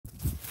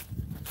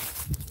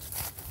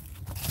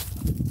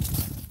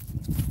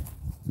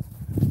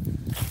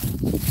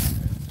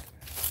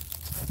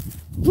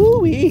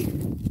me?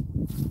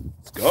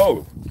 Let's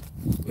go.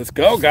 Let's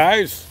go,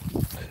 guys.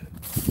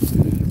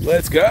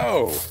 Let's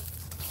go.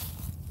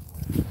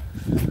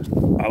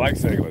 I like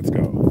saying let's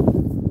go.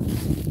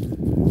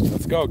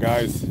 Let's go,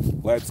 guys.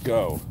 Let's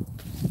go.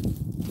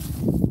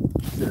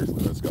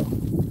 Seriously, let's go.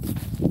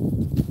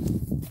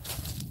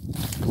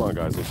 Come on,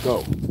 guys, let's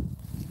go.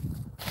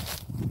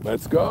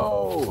 Let's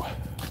go.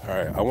 All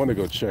right, I want to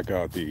go check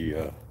out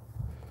the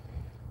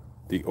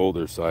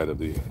older side of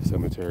the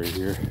cemetery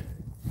here.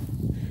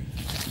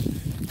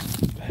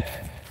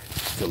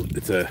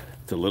 It's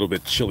a little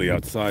bit chilly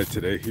outside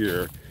today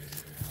here.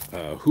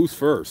 Who's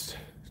first?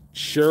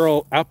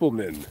 Cheryl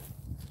Appleman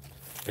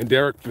and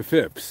Derek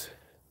Phipps.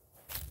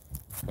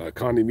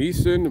 Connie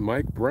Meeson,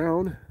 Mike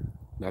Brown,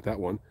 not that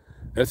one.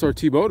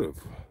 SRT Motive,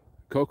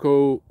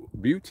 Coco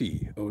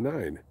Beauty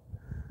 09,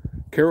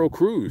 Carol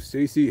Cruz,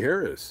 Stacey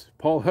Harris,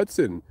 Paul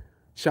Hudson,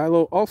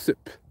 Shiloh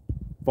Alsip,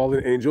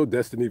 Fallen Angel,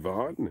 Destiny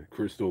Vaughn,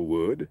 Crystal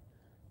Wood,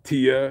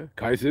 Tia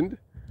Kaisend,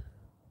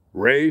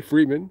 Ray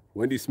Freeman,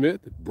 Wendy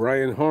Smith,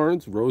 Brian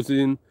Harns,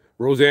 Roseanne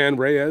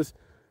Reyes,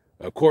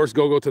 of course,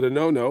 Go to the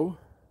No-No,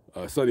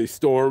 Sunny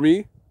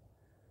Stormy,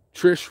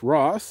 Trish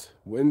Ross,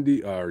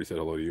 Wendy, I already said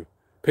hello to you,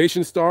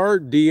 Patient Star,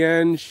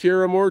 Deanne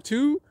Sheramore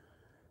too,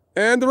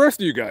 and the rest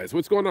of you guys.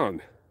 What's going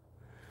on?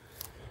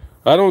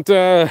 I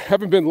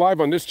haven't been live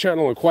on this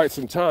channel in quite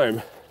some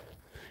time.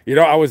 You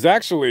know, I was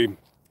actually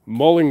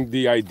mulling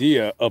the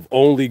idea of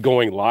only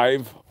going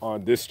live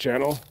on this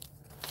channel.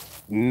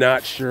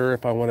 Not sure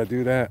if I want to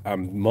do that.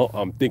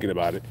 I'm thinking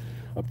about it.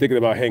 I'm thinking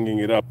about hanging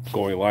it up,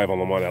 going live on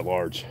Lamont at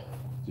Large.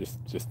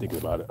 Just thinking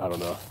about it. I don't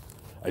know.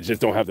 I just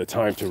don't have the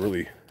time to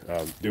really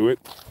do it.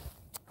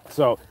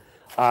 So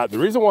the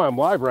reason why I'm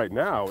live right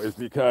now is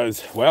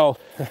because, well,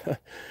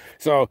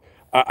 so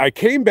I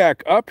came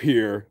back up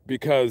here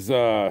because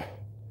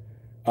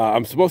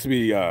I'm supposed to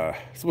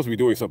be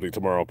doing something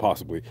tomorrow,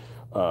 possibly,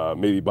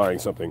 maybe buying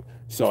something.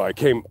 So I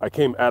came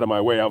out of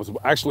my way. I was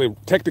actually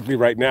technically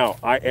right now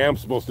I am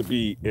supposed to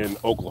be in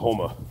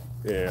Oklahoma,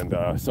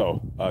 and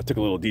so I took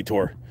a little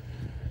detour.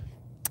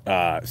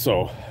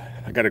 So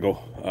I got to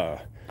go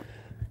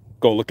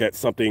look at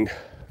something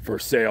for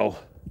sale,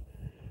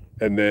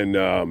 and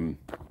then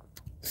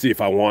see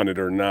if I want it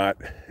or not,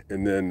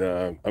 and then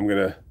I'm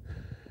gonna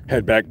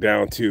head back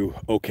down to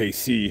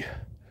OKC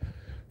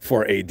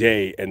for a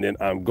day, and then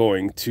I'm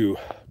going to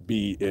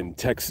be in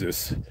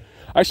Texas.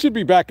 I should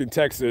be back in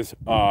Texas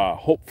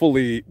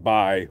hopefully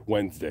by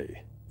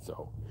Wednesday.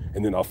 So,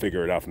 and then I'll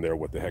figure it out from there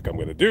what the heck I'm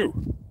gonna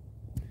do.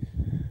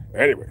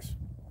 Anyways,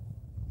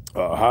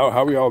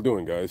 how we all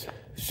doing, guys?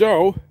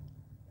 So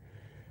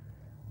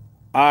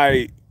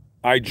I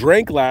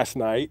drank last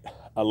night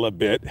a little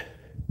bit,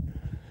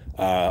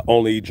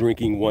 only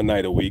drinking one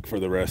night a week for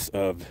the rest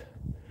of,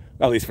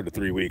 at least for the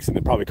 3 weeks, and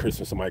then probably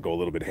Christmas I might go a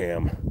little bit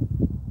ham.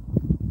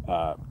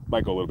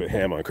 Might go a little bit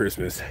ham on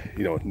Christmas,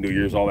 you know, New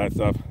Year's, all that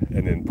stuff,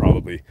 and then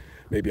probably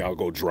maybe I'll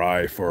go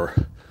dry for,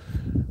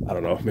 I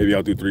don't know, maybe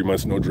I'll do 3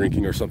 months no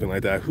drinking or something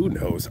like that. Who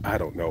knows? I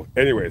don't know.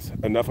 Anyways,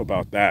 enough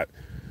about that.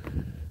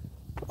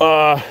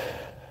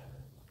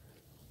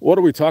 What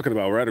are we talking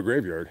about? We're at a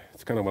graveyard.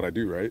 It's kind of what I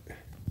do, right?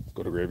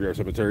 Go to graveyard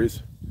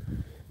cemeteries.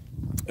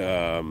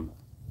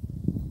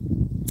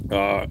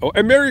 Oh,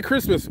 and Merry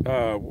Christmas,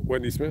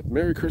 Wendy Smith.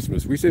 Merry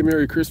Christmas. We say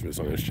Merry Christmas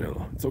on this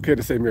channel. It's okay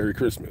to say Merry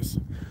Christmas.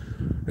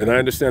 And I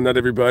understand not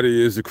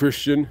everybody is a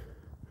Christian,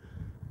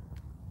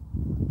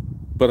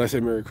 but I say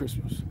Merry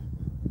Christmas.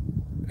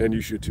 And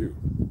you should too.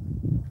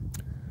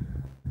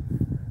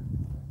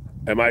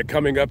 Am I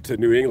coming up to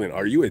New England?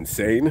 Are you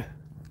insane?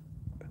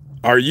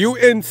 Are you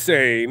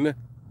insane,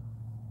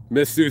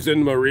 Miss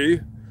Susan Marie?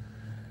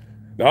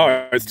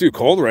 No, it's too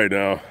cold right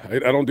now. I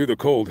don't do the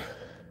cold.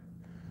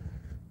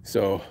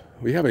 So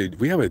we have a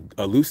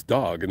loose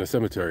dog in the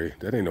cemetery.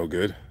 That ain't no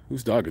good.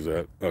 Whose dog is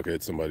that? Okay,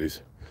 it's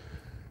somebody's.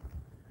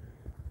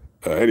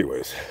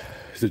 Anyways,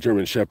 it's a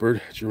German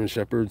Shepherd. German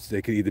Shepherds,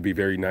 they could either be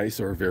very nice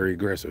or very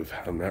aggressive.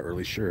 I'm not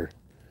really sure.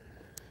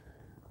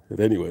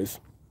 But anyways,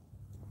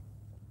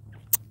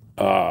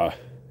 no,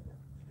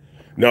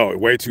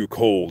 way too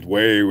cold.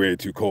 Way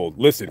too cold.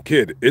 Listen,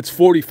 kid, it's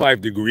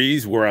 45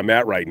 degrees where I'm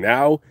at right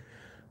now.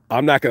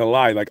 I'm not gonna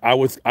lie. Like I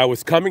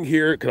was coming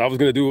here because I was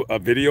gonna do a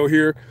video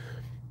here.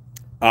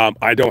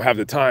 I don't have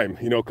the time,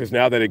 you know, because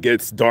now that it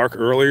gets dark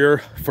earlier,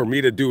 for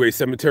me to do a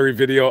cemetery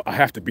video, I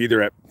have to be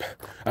there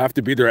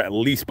at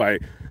least by,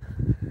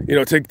 you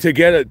know, to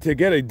get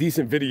a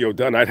decent video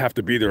done, I'd have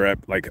to be there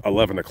at like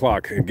 11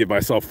 o'clock and give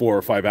myself 4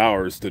 or 5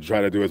 hours to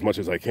try to do as much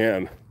as I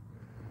can.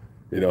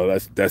 You know,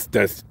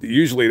 that's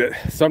usually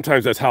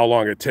sometimes that's how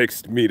long it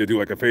takes me to do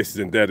like a Faces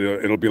in Dead.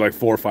 It'll be like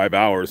 4 or 5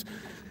 hours.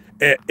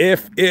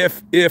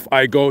 If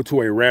I go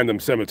to a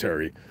random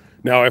cemetery.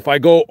 Now, if I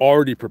go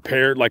already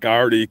prepared, like I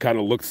already kind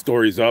of looked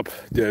stories up,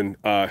 then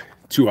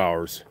 2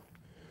 hours.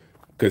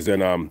 Because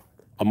then I'm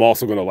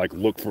also going to like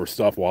look for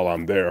stuff while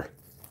I'm there.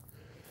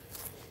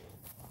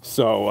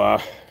 So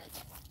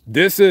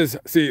this is,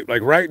 see,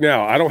 like right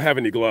now, I don't have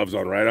any gloves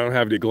on, right? I don't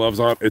have any gloves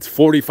on. It's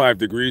 45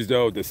 degrees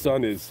though. The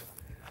sun is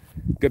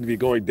going to be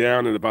going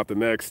down in about the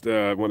next,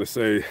 I want to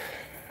say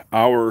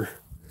hour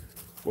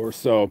or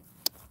so,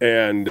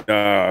 and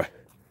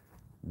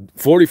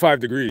 45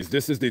 degrees.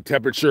 This is the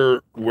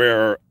temperature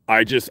where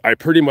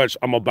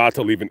I'm about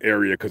to leave an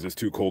area because it's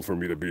too cold for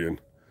me to be in.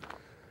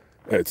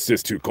 It's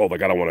just too cold.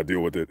 Like, I don't want to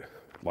deal with it.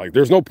 Like,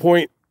 there's no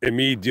point in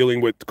me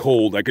dealing with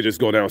cold. I could just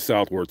go down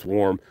south where it's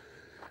warm.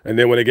 And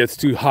then when it gets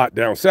too hot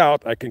down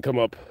south, I can come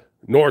up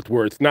north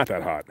where it's not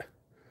that hot.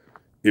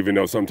 Even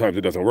though sometimes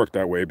it doesn't work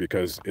that way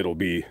because it'll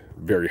be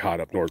very hot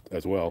up north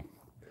as well.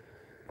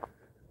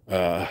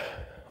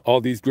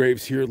 All these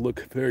graves here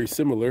look very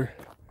similar.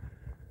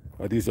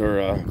 These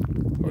are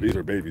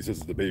babies. This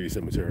is the baby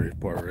cemetery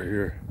part right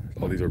here.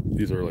 Oh,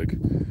 these are like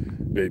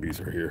babies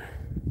right here.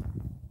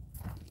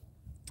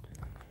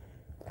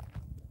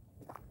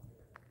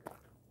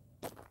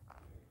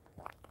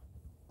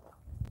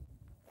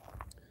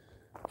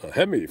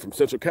 Hemi from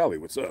Central Cali,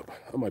 what's up?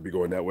 I might be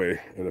going that way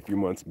in a few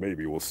months.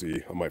 Maybe, we'll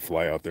see. I might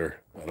fly out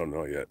there. I don't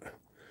know yet.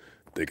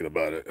 Thinking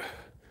about it.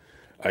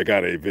 I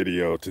got a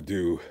video to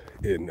do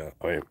in,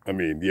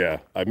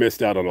 I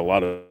missed out on a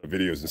lot of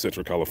videos in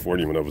Central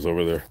California when I was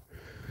over there.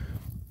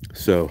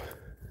 So,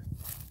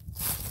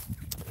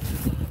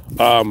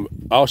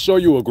 I'll show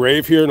you a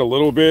grave here in a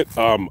little bit.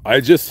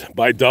 I just,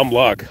 by dumb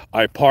luck,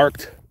 I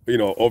parked,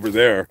 over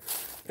there.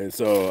 And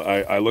so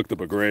I looked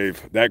up a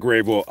grave. That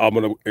grave, I'm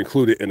going to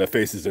include it in the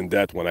Faces in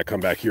Death when I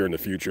come back here in the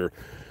future.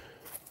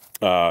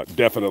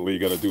 Definitely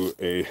going to do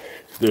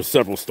there's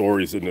several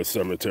stories in this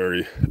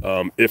cemetery.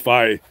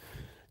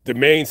 The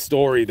main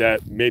story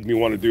that made me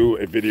want to do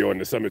a video in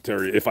the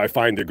cemetery, if I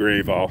find the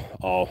grave,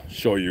 I'll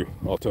show you.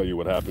 I'll tell you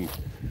what happened.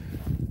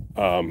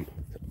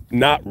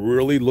 Not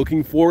really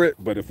looking for it,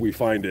 but if we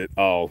find it,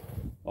 I'll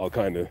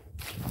kind of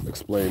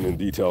explain in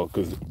detail,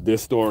 because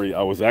this story,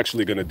 I was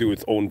actually going to do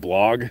its own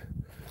blog.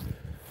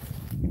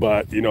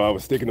 But, I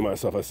was thinking to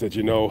myself, I said,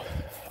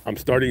 I'm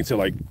starting to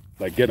like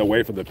get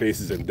away from the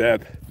Faces in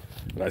Death.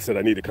 And I said,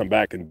 I need to come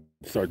back and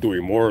start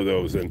doing more of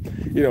those. And,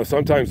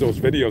 sometimes those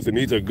videos, it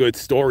needs a good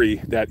story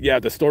that, yeah,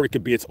 the story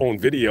could be its own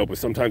video, but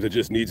sometimes it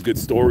just needs good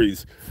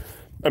stories.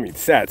 I mean,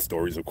 sad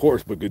stories, of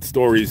course, but good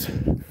stories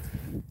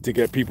to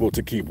get people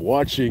to keep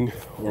watching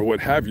or what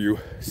have you.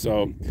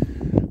 So,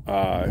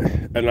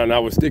 and then I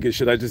was thinking,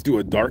 should I just do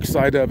a dark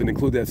side of and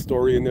include that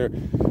story in there?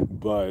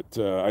 But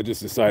I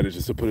just decided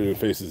just to put it in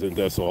Faces in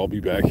Death. So I'll be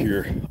back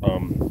here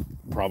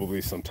probably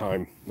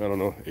sometime, I don't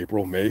know,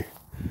 April, May,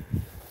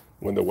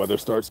 when the weather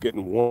starts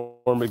getting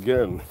warm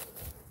again.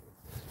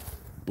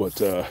 But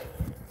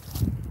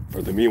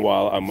for the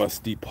meanwhile, I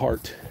must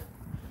depart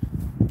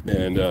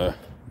and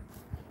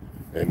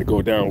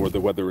go down where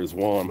the weather is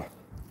warm.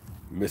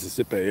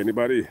 Mississippi,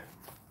 anybody?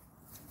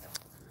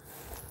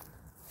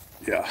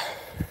 Yeah.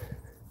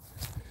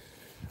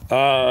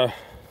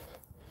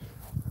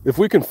 If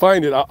we can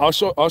find it, I'll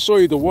show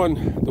you the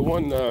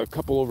one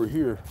couple over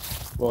here.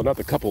 Well, not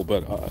the couple,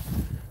 but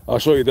I'll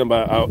show you them.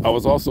 But I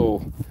was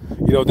also,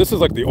 this is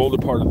like the older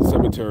part of the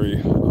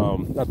cemetery.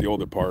 Not the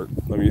older part.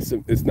 I mean,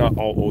 it's not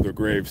all older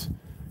graves,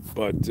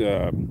 but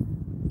I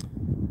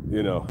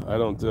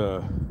don't.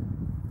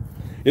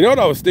 You know what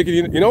I was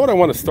thinking? You know what I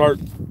want to start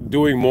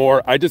doing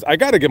more? I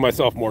got to give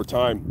myself more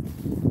time.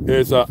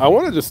 Is I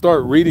want to just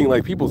start reading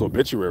like people's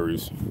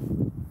obituaries.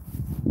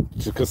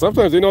 Because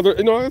sometimes,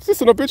 it's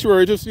just an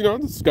obituary. Just,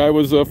 this guy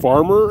was a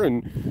farmer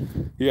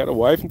and he had a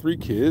wife and 3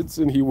 kids,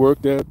 and he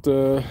worked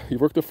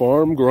a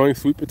farm growing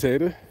sweet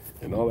potato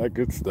and all that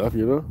good stuff,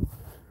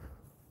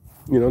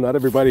 not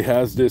everybody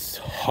has this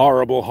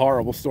horrible,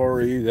 horrible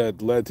story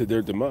that led to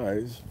their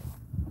demise.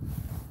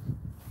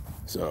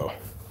 So,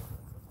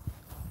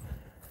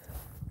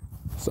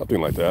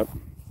 something like that.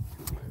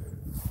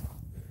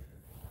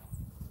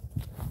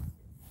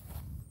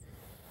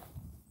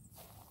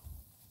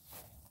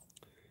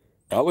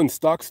 Allen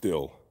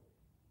Stockstill,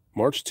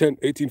 March 10,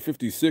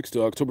 1856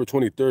 to October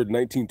 23rd,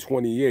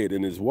 1928.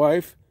 And his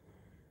wife,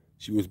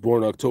 she was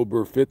born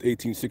October 5th,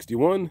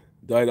 1861,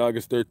 died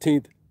August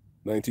 13th,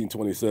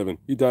 1927.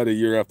 He died a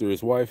year after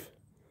his wife.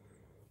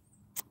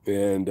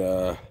 And,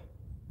 yeah.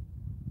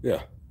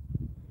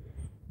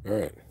 All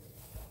right.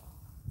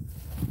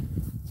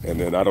 And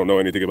then I don't know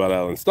anything about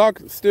Allen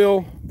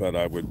Stockstill, but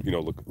I would,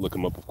 look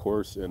him up, of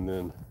course, and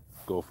then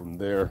go from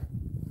there.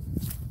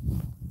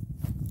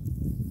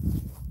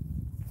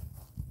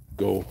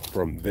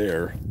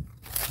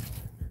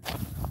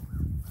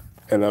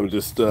 And I'm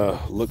just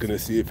looking to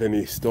see if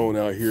any stone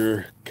out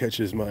here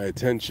catches my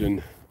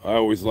attention. I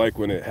always like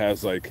when it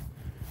has like,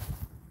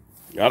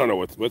 I don't know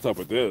what's up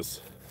with this.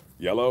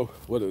 Yellow?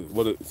 What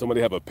is somebody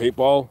have a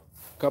paintball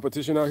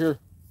competition out here?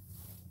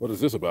 What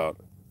is this about?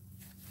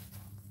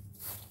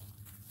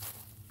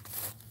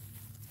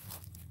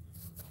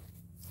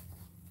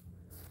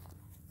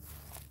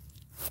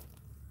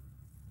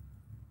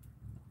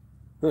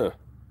 Huh.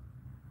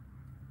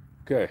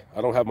 Okay,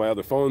 I don't have my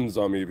other phones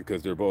on me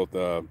because they're both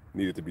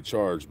needed to be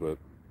charged, but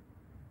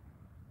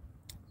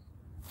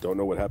don't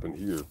know what happened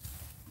here.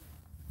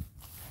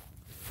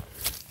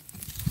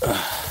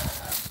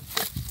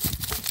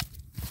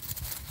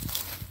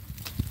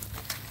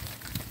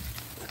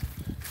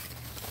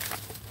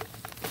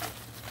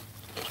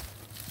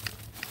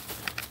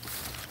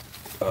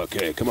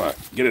 Okay, come on,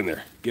 get in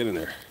there, get in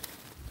there.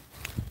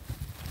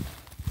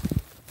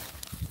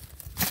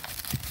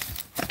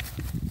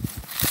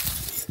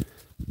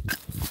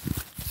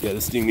 Yeah,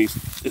 this thing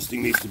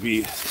needs to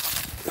be.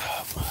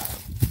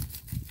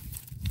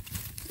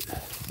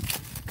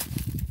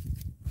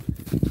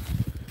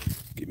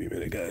 Give me a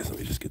minute, guys. Let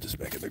me just get this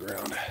back in the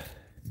ground.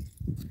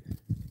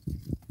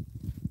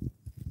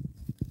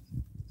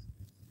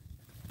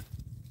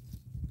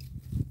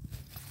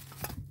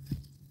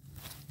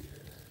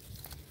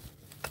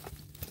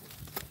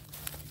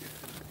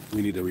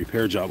 We need a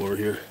repair job over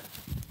here.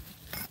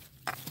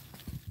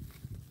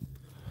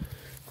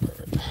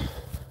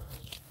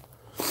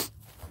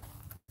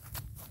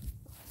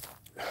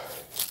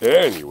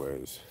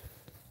 Anyways,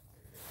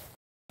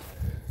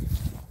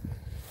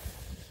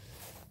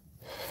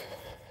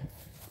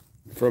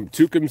 from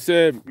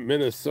Tecumseh,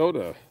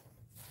 Minnesota.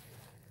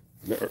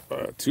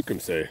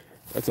 Tecumseh,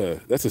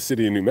 that's a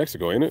city in New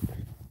Mexico, ain't it?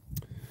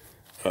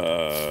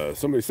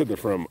 Somebody said they're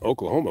from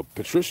Oklahoma.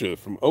 Patricia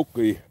from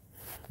Oakley.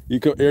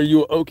 Are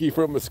you an Okie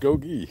from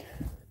Muskogee?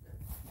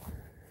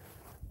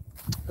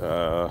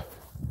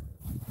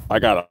 I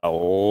got a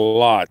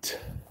lot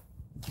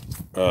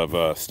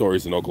of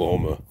stories in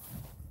Oklahoma.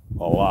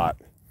 A lot.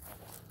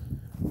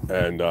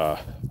 And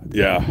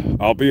yeah,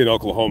 I'll be in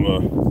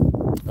Oklahoma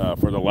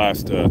for the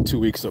last 2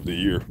 weeks of the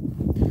year.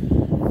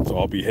 So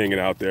I'll be hanging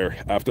out there.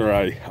 After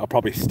I'll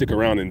probably stick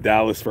around in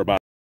Dallas for about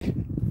a week.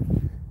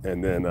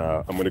 And then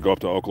I'm going to go up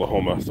to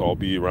Oklahoma. So I'll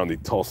be around the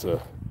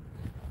Tulsa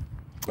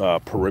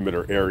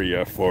perimeter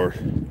area for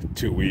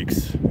 2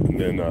 weeks. And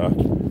then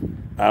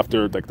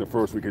after like the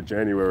first week of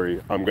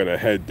January, I'm going to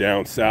head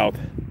down south.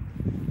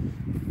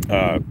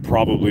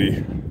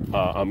 Probably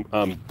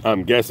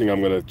I'm guessing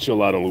I'm gonna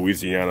chill out in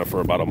Louisiana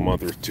for about a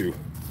month or two,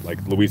 like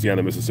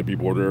Louisiana Mississippi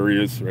border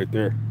areas right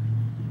there,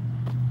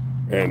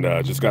 and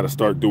just got to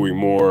start doing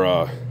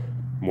more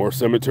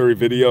cemetery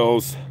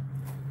videos.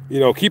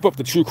 You know, keep up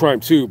the true crime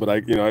too, but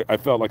I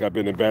felt like I've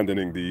been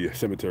abandoning the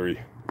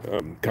cemetery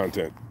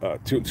content for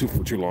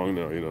too long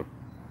now. You know,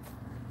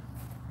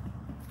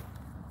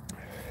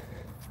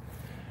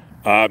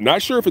 I'm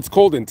not sure if it's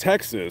cold in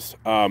Texas.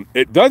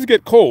 It does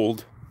get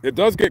cold. It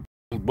does get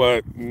cold,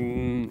 but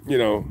you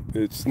know,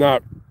 it's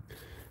not.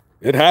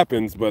 It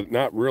happens, but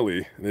not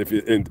really. If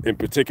you, in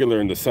particular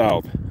in the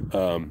South,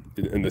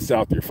 in the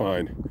South you're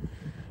fine.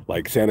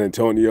 Like San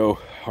Antonio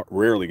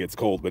rarely gets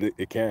cold, but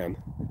it can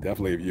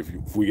definitely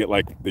if we get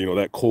like, you know,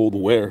 that cold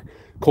weather,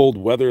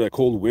 that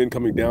cold wind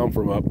coming down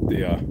from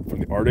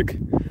the Arctic,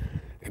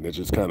 and it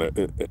just kind of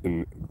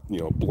you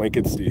know,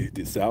 blankets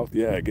the South.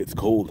 Yeah, it gets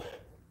cold.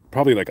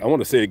 Probably like, I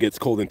want to say it gets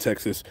cold in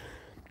Texas.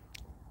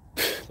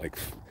 Like,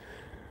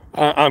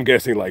 I'm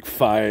guessing like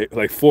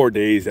 4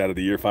 days out of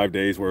the year, 5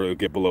 days where it'll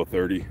get below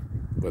 30,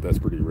 but that's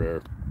pretty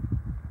rare.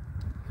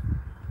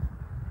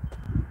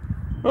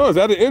 Oh, is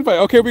that an invite?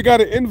 Okay, we got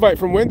an invite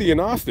from Wendy in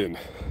Austin.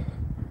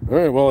 All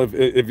right, well,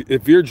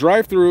 if your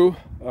drive-through,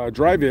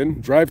 driveway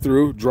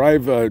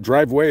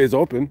is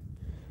open,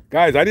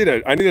 guys, I need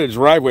a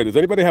driveway. Does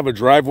anybody have a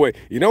driveway?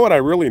 You know what I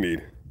really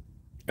need?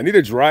 I need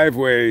a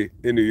driveway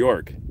in New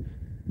York.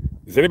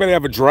 Does anybody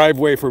have a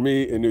driveway for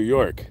me in New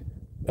York?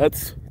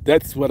 That's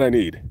what I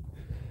need.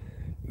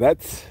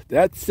 That's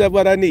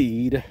what I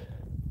need. I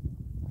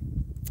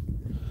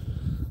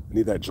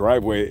need that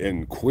driveway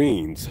in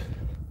Queens.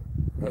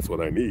 That's what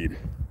I need.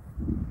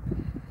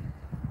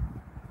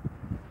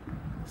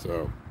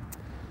 So,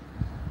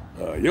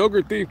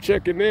 Yogurt Thief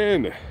checking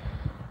in.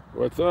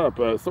 What's up?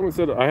 Someone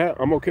said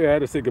I'm okay. I had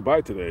to say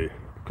goodbye today.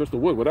 Crystal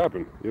Wood, what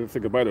happened? You had to say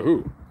goodbye to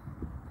who?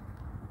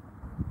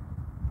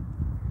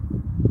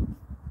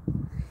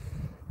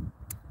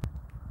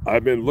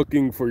 I've been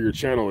looking for your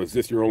channel. Is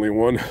this your only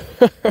one?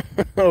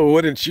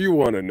 Wouldn't you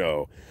want to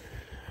know?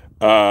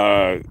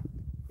 No,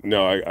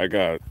 I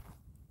got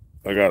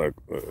a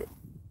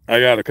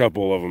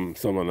couple of them.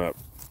 Some I'm not.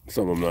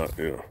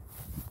 You know,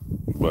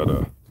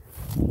 but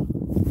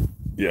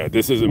yeah,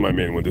 this isn't my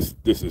main one.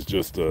 This is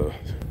just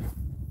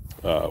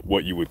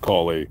what you would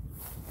call a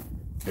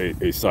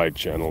side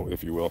channel,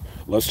 if you will.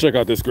 Let's check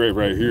out this grave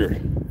right here.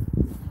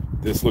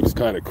 This looks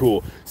kind of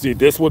cool. See,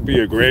 this would be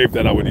a grave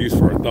that I would use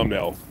for a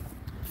thumbnail.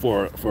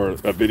 For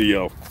a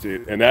video. See,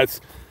 and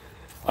that's,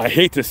 I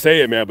hate to say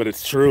it, man, but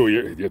it's true.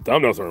 Your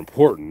thumbnails are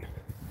important.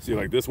 See,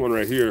 like this one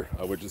right here,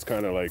 I would just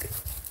kind of like,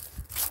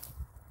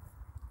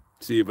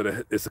 see,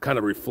 but it's kind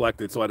of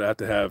reflected, so I'd have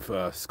to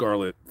have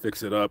Scarlett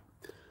fix it up.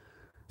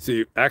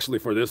 See, actually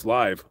for this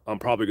live, I'm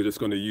probably just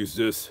going to use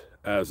this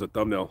as a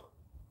thumbnail.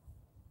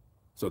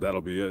 So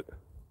that'll be it.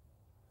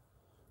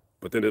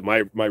 But then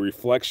my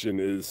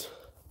reflection is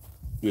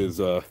in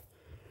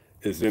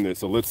it.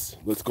 So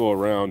let's go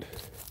around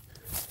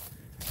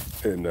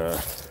and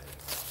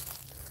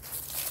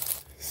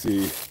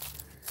see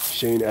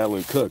Shane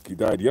Allen Cook. He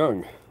died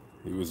young.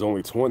 He was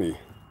only 20.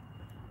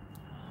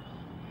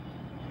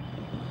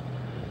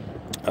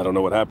 I don't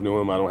know what happened to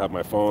him. I don't have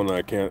my phone.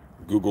 I can't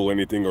Google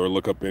anything or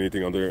look up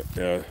anything on their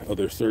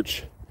other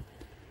search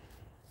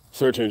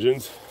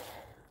engines.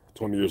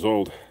 20 years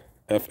old.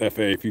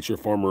 FFA, Future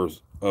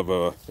Farmers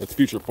of it's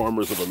Future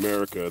Farmers of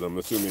America, and I'm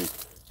assuming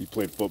he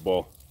played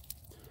football.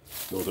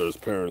 Those are his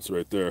parents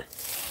right there.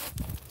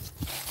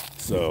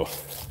 So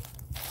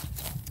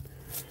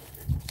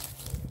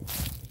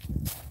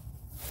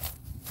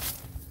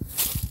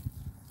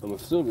I'm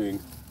assuming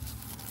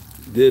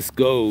this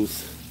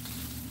goes.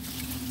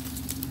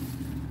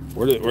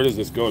 Where does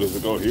this go? Does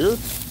it go here?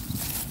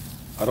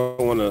 I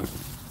don't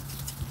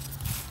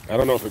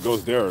know if it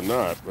goes there or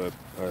not, but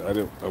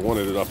I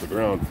wanted it off the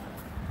ground.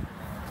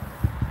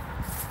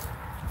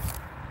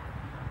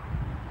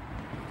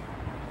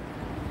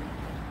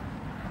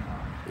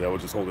 Yeah, we'll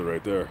just hold it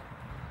right there.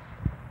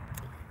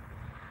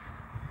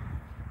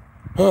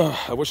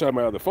 I wish I had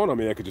my other phone on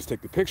me. I could just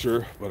take the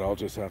picture, but I'll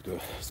just have to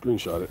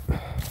screenshot it.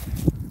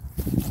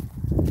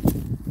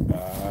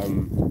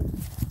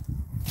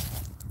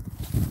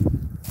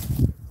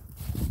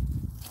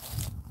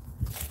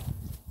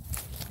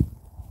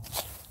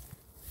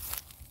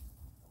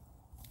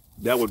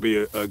 That would be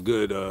a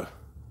good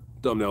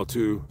thumbnail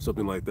too,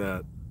 something like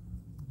that.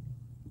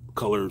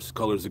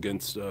 Colors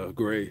against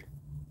gray.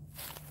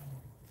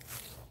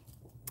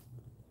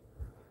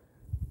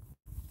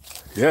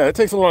 Yeah, it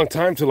takes a long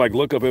time to like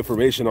look up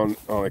information on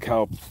like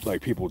how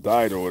like people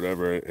died or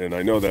whatever, and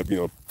I know that, you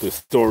know, the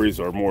stories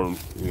are more,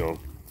 you know,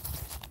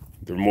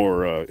 they're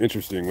more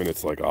interesting when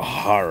it's like a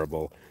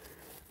horrible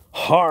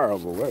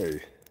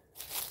way.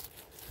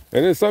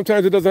 And then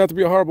sometimes it doesn't have to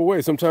be a horrible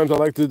way. Sometimes I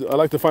like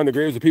to find the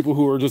graves of people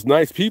who are just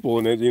nice people,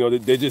 and then, you know,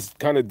 they just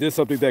kind of did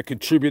something that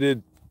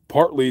contributed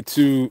partly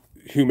to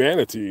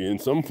humanity in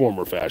some form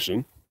or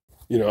fashion.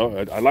 You know,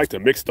 I like to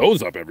mix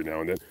those up every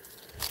now and then.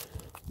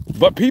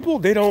 But people,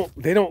 they don't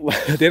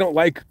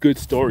like good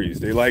stories.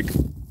 They like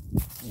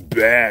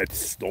bad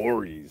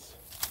stories.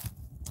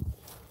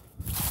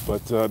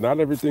 But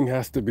not everything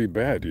has to be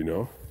bad, you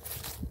know.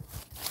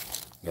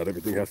 Not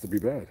everything has to be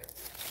bad.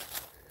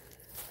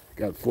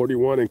 Got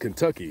 41 in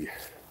Kentucky.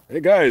 Hey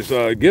guys,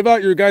 give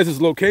out your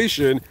guys'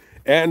 location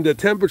and the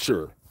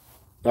temperature.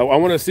 I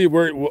want to see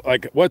where,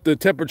 like, what the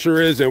temperature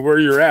is and where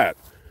you're at.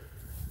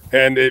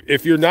 And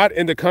if you're not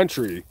in the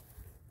country,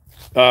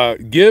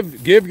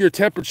 give your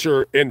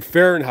temperature in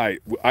Fahrenheit.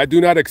 I do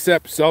not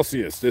accept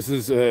Celsius. This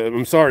is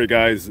I'm sorry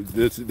guys.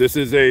 This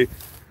is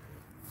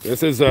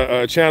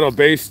a channel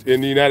based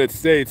in the United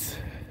States.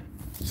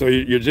 So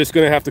you're just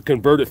gonna have to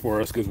convert it for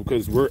us,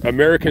 because we're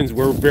Americans.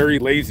 We're very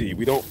lazy.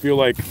 We don't feel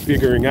like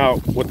figuring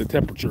out what the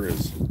temperature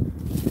is.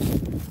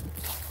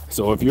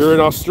 So if you're in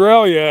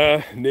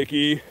Australia,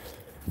 Nikki,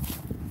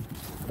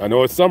 I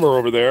know it's summer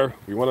over there.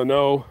 We want to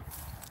know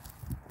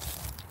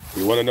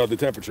the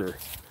temperature.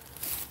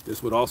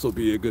 This would also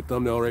be a good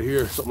thumbnail right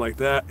here, something like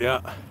that.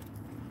 Yeah,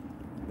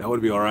 that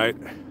would be all right.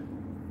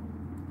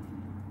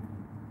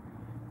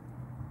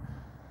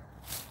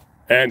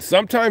 And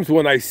sometimes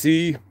when I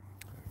see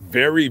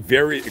very,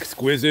 very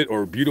exquisite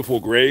or beautiful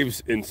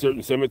graves in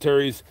certain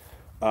cemeteries,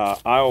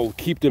 I'll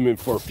keep them in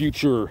for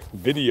future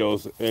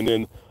videos, and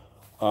then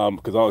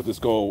because I'll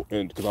just go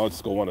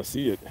want to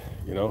see it,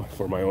 you know,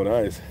 for my own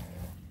eyes.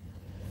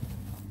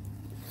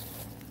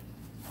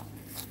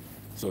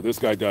 So this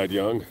guy died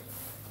young,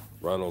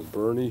 Ronald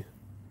Burney.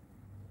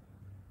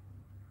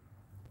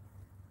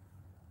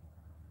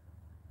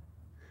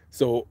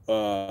 So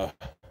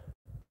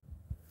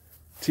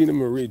Tina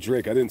Marie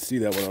Drake, I didn't see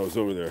that when I was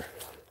over there.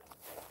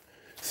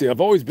 See,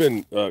 I've always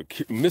been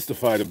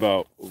mystified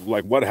about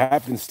like what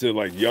happens to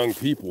like young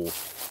people,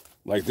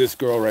 like this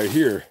girl right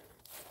here,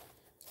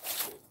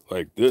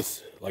 like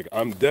this. Like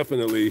I'm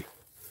definitely.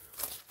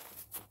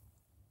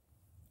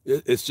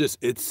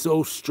 It's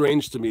so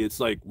strange to me. It's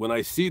like when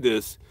I see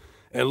this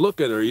and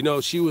look at her, you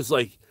know, she was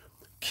like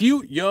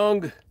cute,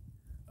 young,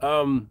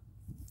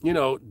 you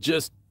know,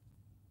 just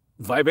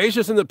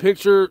vivacious in the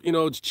picture, you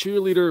know,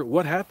 cheerleader.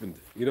 What happened?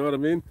 You know what I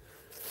mean?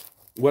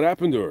 What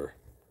happened to her?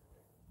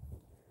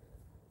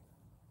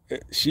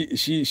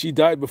 She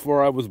died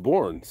before I was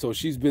born, so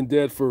she's been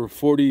dead for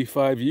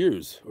 45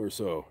 years or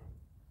so.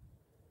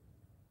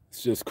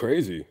 It's just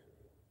crazy.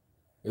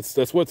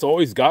 That's what's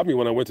always got me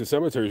when I went to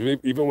cemeteries,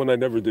 even when I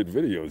never did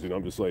videos. You know,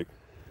 I'm just like,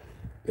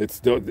 it's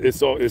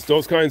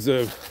those kinds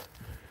of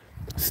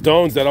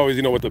stones that always,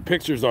 you know, with the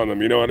pictures on them.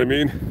 You know what I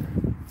mean?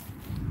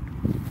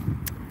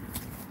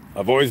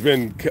 I've always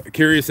been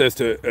curious as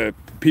to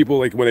people,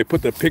 like when they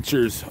put the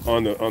pictures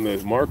on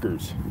the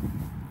markers.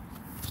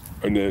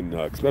 And then,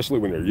 especially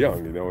when they're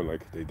young, you know, and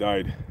like they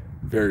died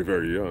very,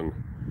 very young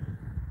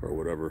or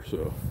whatever.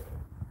 So,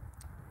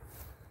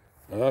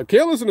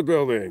 Kayla's in the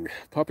building,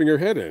 popping her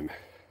head in.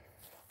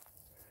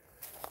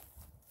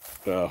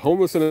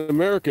 Homeless in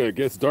America, it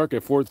gets dark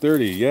at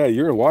 4:30. Yeah,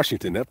 you're in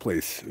Washington, that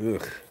place.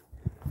 Ugh.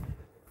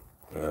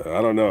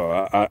 I don't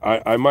know.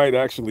 I might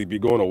actually be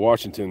going to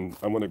Washington.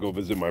 I'm going to go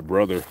visit my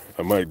brother.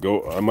 I might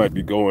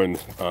be going.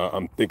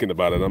 I'm thinking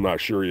about it. I'm not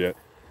sure yet.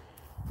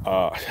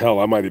 Hell,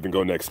 I might even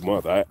go next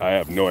month. I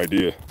have no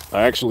idea.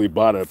 I actually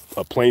bought a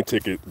plane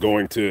ticket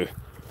going to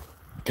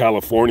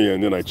California,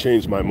 and then I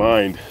changed my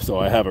mind, so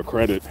I have a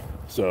credit.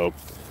 So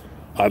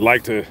I'd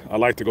like to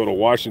go to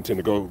Washington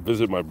to go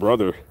visit my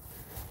brother.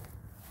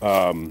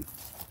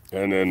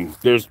 And then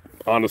there's,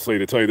 honestly,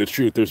 to tell you the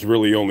truth, there's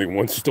really only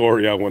one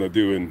story I want to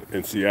do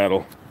in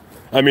Seattle.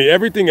 I mean,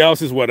 everything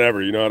else is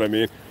whatever, you know what I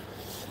mean?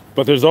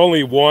 But there's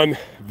only one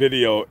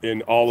video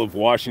in all of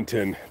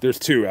Washington. There's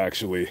two,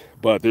 actually.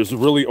 But there's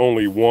really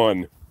only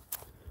one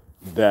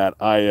that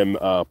I am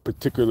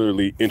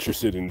particularly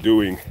interested in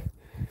doing,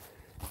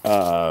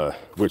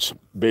 which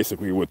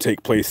basically would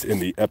take place in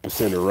the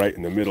epicenter right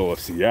in the middle of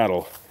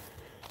Seattle.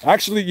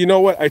 Actually, you know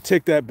what? I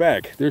take that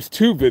back. There's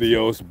two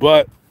videos,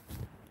 but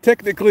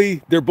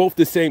technically they're both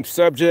the same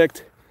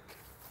subject.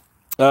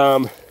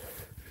 One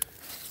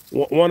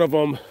of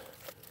them,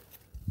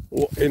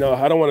 you know,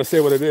 I don't want to say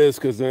what it is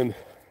because then,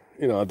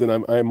 you know,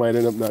 then I might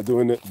end up not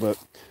doing it. But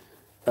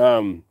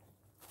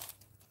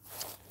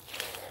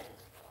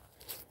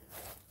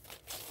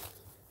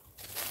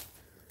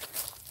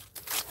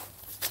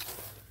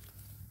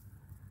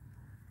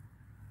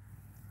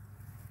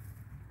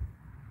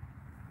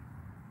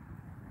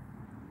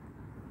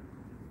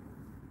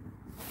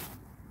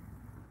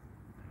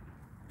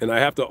and I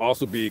have to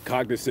also be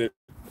cognizant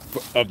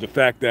of the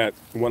fact that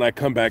when I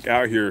come back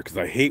out here, because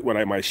I hate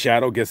when my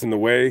shadow gets in the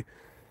way.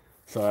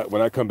 So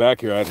when I come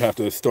back here, I'd have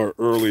to start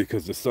early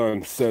because the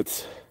sun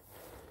sets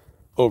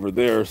over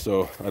there.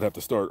 So I'd have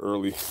to start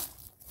early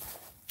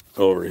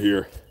over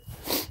here.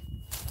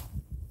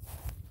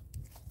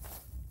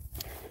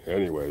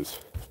 Anyways,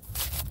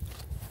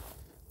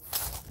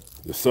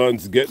 the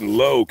sun's getting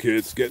low,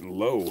 kids, getting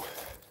low.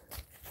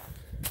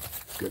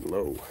 It's getting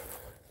low.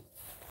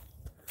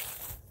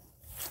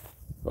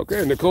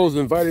 Okay, Nicole's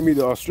inviting me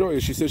to Australia.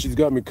 She said she's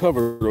got me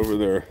covered over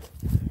there.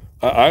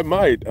 I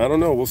might. I don't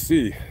know. We'll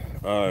see.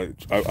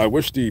 I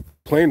wish the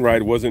plane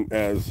ride wasn't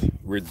as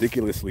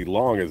ridiculously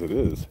long as it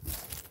is.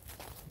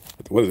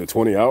 What is it,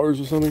 20 hours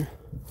or something?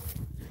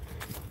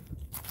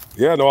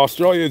 Yeah, no,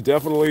 Australia is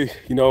definitely,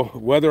 you know,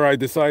 whether I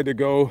decide to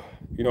go,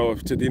 you know,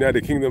 to the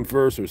United Kingdom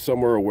first or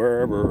somewhere or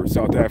wherever, or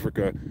South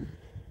Africa,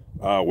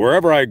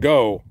 wherever I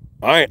go,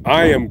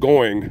 I'm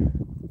going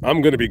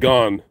to be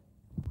gone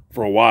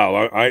for a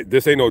while.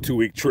 This ain't no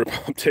 2-week trip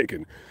I'm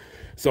taking.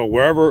 So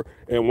wherever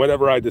and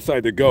whenever I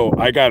decide to go,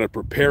 I got to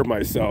prepare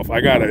myself.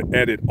 I got to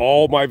edit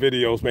all my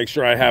videos, make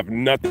sure I have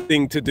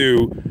nothing to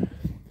do.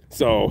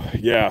 So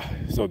yeah,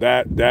 so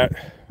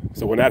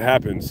when that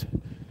happens,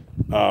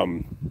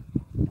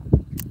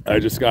 I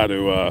just got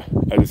to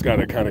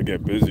kind of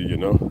get busy, you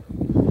know.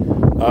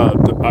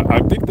 I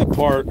think the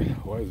part,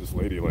 why is this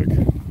lady like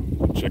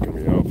checking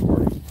me out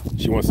for?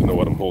 She wants to know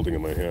what I'm holding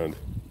in my hand.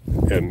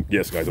 And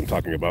yes, guys, I'm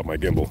talking about my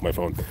gimbal, my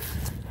phone.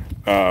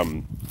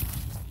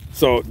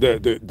 So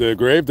the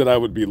grave that I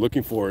would be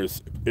looking for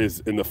is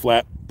in the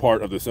flat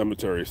part of the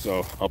cemetery.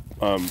 So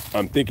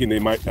I'm thinking they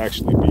might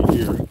actually be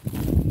here.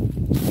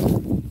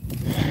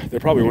 They're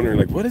probably wondering,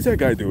 like, what is that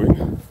guy doing?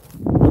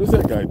 What is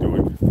that guy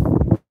doing?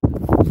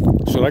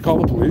 Should I call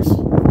the police?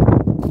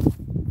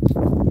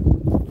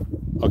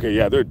 Okay,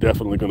 yeah, they're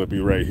definitely going to be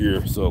right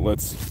here. So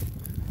let's.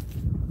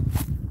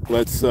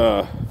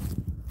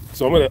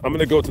 So I'm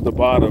gonna go to the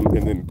bottom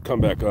and then come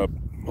back up.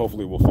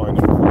 Hopefully we'll find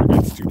them before it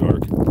gets too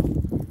dark.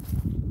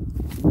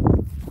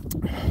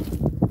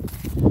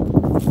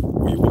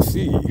 We will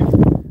see.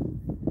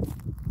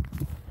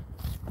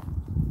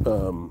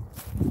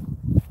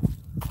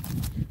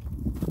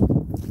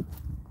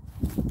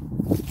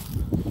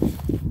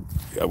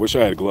 Yeah, I wish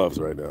I had gloves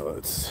right now.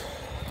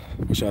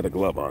 Wish I had a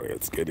glove on.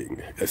 It's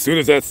getting, as soon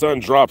as that sun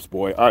drops,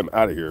 boy, I'm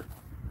out of here.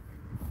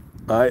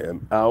 I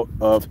am out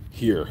of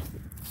here.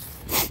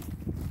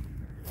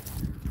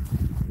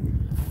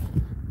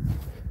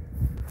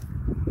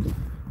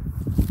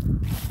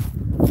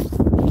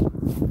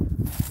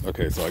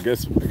 Okay, so I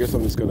guess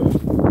I'm just gonna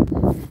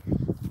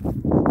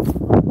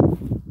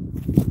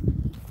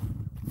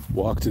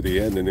walk to the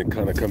end and then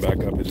kind of come back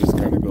up and just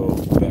kind of go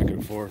back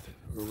and forth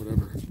or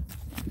whatever.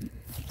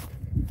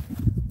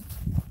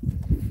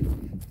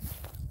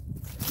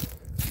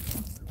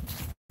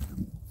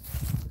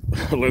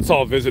 Let's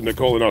all visit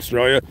Nicole in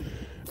Australia,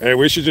 and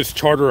we should just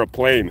charter a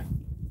plane.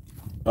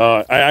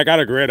 I got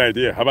a great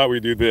idea. How about we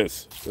do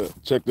this?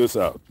 Check this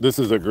out. This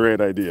is a great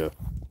idea.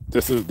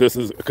 This is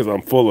because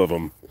I'm full of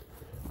them.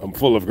 I'm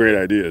full of great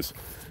ideas.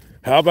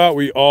 How about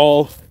we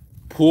all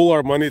pool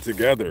our money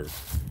together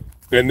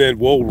and then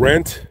we'll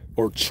rent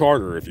or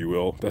charter, if you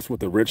will. That's what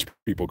the rich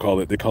people call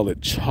it. They call it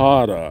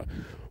charter.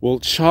 We'll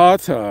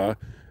charter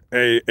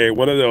a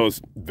one of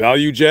those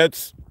value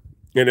jets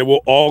and it will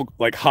all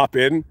like hop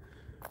in,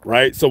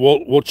 right? So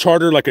we'll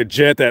charter like a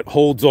jet that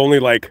holds only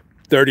like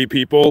 30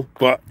 people,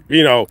 but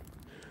you know,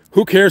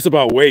 who cares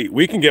about weight?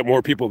 We can get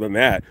more people than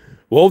that.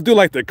 We'll do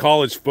like the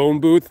college phone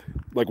booth.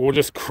 Like we'll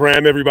just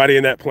cram everybody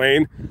in that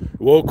plane.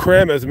 We'll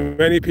cram as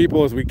many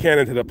people as we can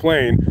into the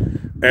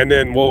plane, and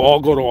then we'll all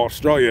go to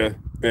Australia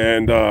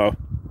and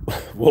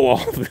we'll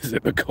all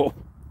visit Nicole.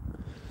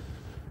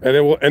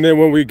 And then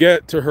when we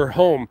get to her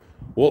home,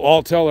 we'll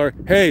all tell her,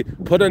 "Hey,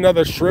 put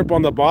another shrimp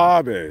on the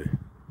barbie."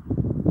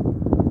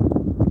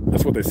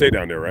 That's what they say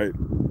down there, right?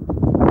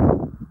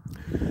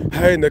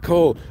 Hey,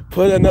 Nicole,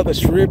 put another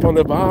shrimp on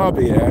the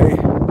barbie, eh?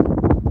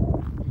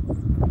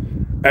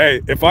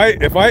 Hey, if I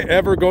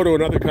ever go to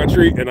another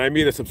country and I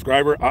meet a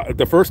subscriber,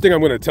 the first thing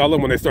I'm going to tell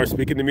them when they start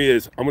speaking to me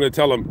is I'm going to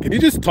tell them, can you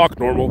just talk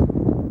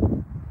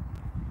normal?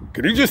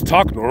 Can you just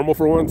talk normal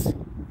for once?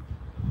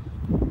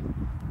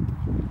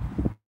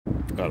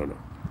 I don't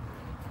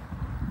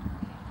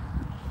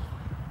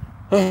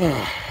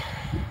know.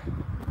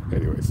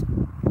 Anyways,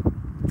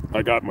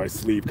 I got my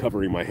sleeve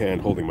covering my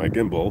hand holding my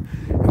gimbal,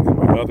 and then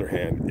my other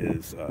hand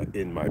is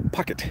in my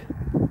pocket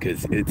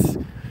because it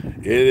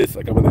is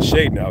like I'm in the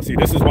shade now. See,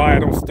 this is why I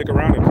don't stick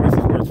around in places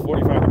where it's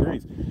 45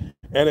 degrees.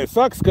 And it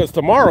sucks because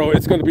tomorrow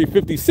it's going to be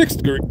 56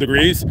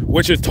 degrees,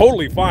 which is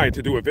totally fine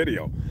to do a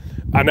video.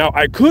 Now,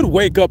 I could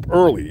wake up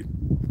early.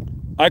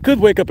 I could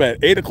wake up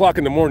at 8 o'clock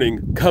in the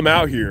morning, come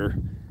out here,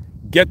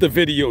 get the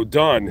video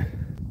done,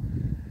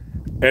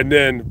 and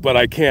then, but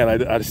I can't.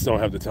 I just don't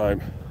have the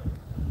time.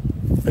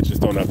 I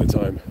just don't have the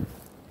time.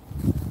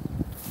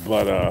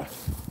 But,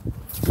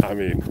 I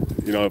mean,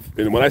 you know,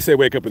 and when I say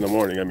wake up in the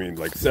morning, I mean,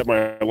 like, set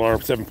my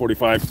alarm,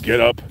 7:45, get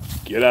up,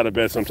 get out of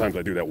bed. Sometimes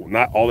I do that. Well,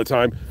 not all the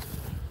time.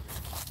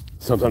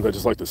 Sometimes I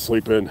just like to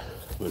sleep in,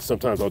 but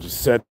sometimes I'll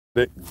just set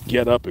it,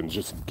 get up, and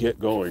just get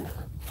going.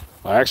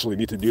 I actually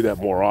need to do that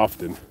more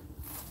often.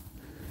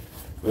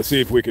 Let's see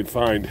if we can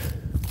find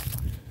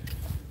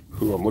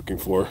who I'm looking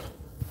for.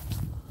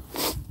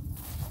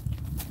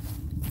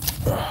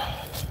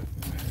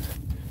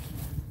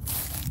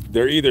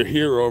 They're either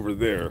here or over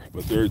there,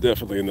 but they're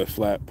definitely in the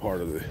flat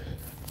part of the...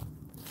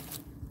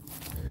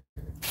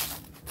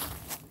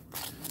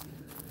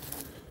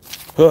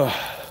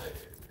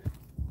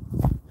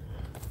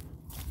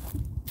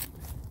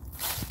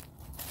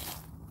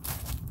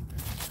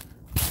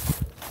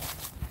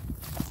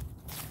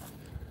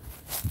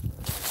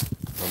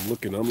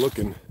 I'm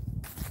looking.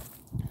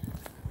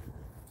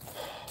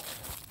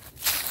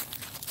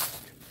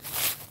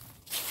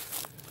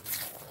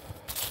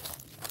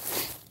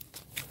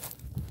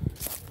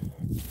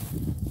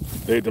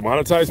 They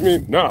demonetized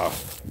me? No,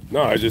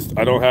 I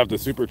don't have the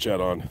super chat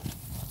on.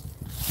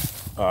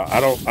 I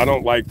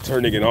don't like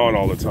turning it on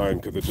all the time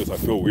because it's just, I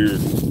feel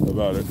weird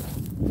about it.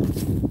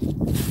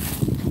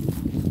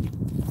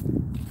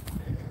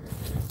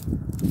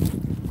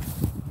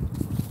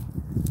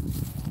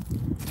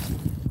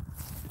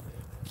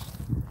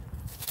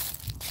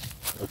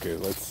 Okay,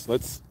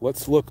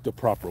 let's look the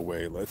proper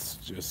way. Let's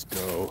just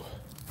go.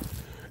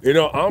 You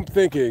know, I'm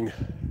thinking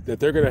that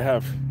they're gonna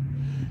have,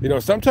 you know,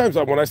 sometimes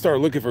when I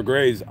start looking for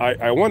graves,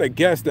 I want to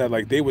guess that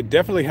like they would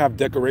definitely have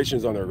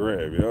decorations on their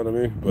grave, you know what I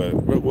mean? But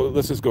well,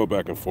 let's just go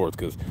back and forth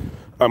because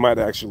I might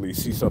actually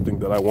see something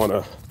that I want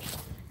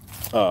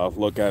to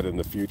look at in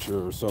the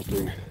future or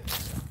something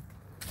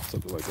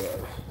like that.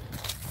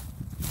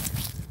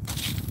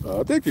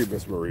 Thank you,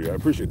 Miss Marie. I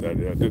appreciate that.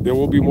 Yeah, there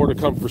will be more to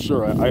come for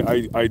sure.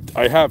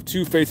 I have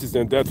 2 Faces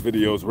in Death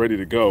videos ready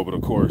to go, but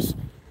of course,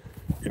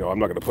 you know, I'm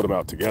not going to put them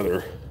out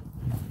together.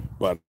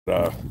 But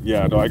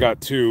yeah, no, I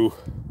got 2.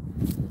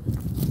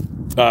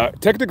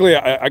 Technically,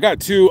 I got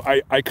 2.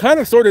 I kind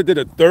of sort of did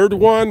a 3rd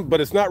one,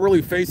 but it's not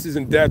really Faces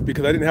in Death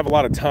because I didn't have a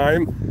lot of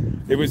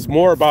time. It was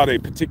more about a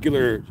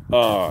particular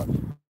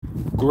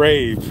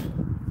grave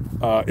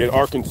in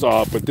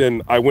Arkansas, but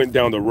then I went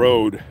down the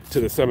road to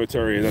the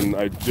cemetery and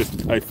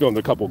then I filmed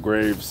a couple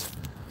graves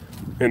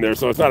in there.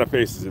 So it's not a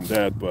Faces in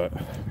Death, but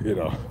you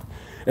know,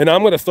 and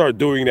I'm going to start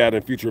doing that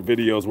in future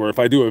videos where if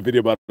I do a video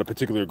about a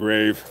particular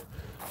grave,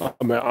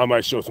 I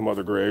might show some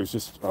other graves,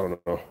 just, I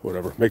don't know,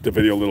 whatever. Make the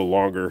video a little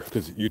longer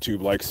because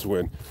YouTube likes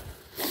when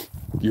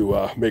you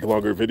make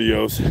longer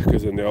videos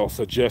because then they'll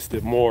suggest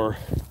it more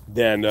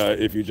than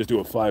if you just do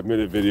a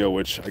 5-minute video,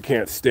 which I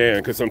can't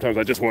stand because sometimes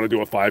I just want to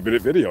do a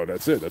 5-minute video.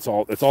 That's it. That's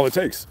all it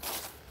takes.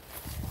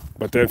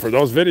 But then for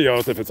those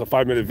videos, if it's a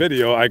 5-minute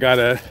video, I got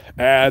to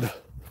add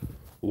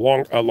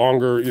a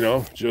longer, you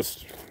know,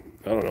 just,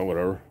 I don't know,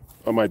 whatever.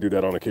 I might do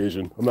that on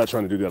occasion. I'm not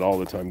trying to do that all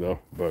the time though,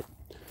 but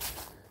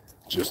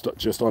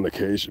just on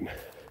occasion.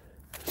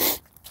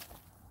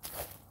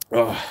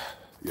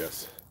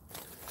 Yes.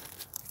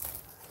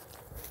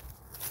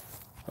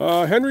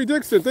 Henry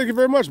Dixon, thank you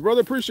very much,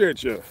 brother.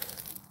 Appreciate you.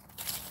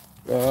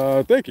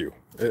 Thank you.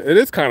 It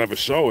is kind of a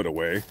show in a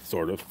way,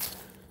 sort of.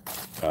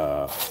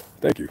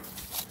 Thank you.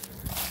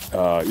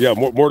 Yeah,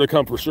 more to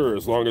come for sure,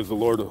 as long as the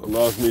Lord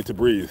allows me to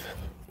breathe,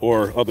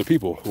 or other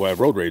people who I have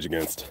road rage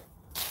against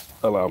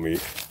allow me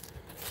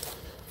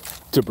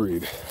to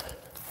breathe.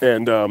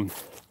 And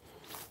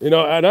you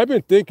know, and I've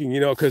been thinking, you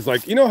know, because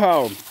like, you know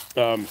how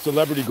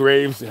celebrity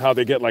graves, how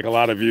they get like a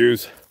lot of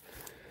views.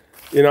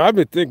 You know, I've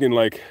been thinking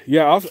like,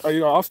 yeah,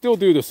 I'll still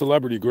do the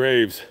celebrity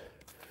graves,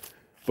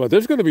 but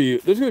there's gonna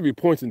be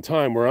points in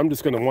time where I'm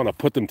just gonna want to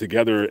put them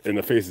together in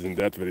the Faces in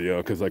Death video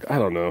because like, I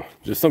don't know,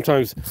 just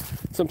sometimes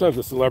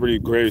the celebrity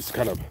graves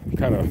kind of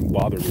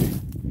bother me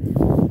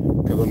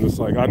because I'm just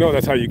like, I know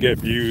that's how you get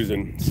views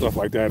and stuff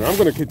like that, and I'm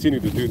gonna continue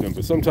to do them.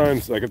 But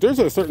sometimes, like if there's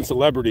a certain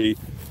celebrity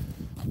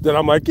that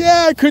I'm like,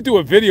 yeah, I could do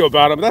a video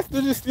about them, but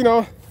they're just, you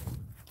know,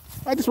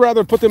 I just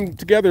rather put them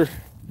together.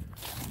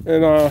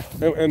 And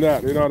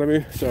that, you know what I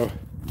mean? So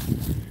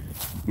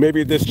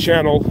maybe this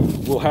channel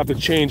will have to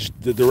change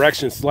the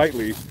direction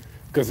slightly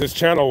because this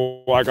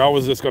channel, like I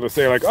was just gonna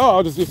say like, oh,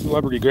 I'll just do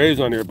celebrity graves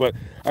on here, but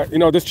you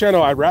know, this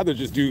channel I'd rather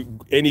just do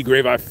any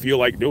grave I feel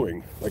like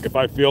doing. Like if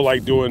I feel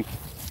like doing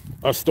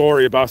a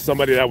story about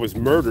somebody that was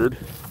murdered,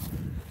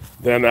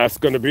 then that's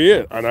gonna be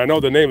it. And I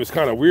know the name is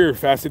kind of weird,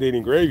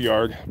 Fascinating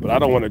Graveyard, but I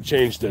don't want to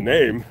change the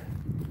name.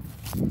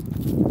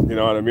 You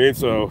know what I mean?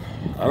 So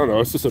I don't know,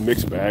 it's just a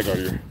mixed bag on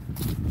here.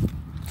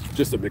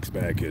 Just a mixed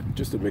bag, kid.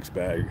 Just a mixed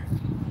bag.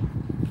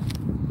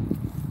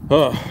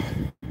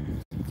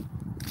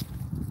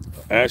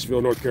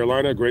 Asheville, North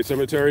Carolina, great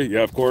cemetery.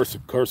 Yeah, of course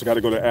I got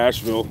to go to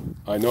Asheville.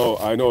 I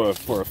know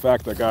for a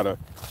fact I got a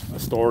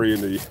story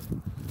in the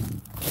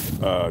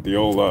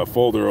old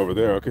folder over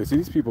there. Okay, see,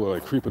 these people are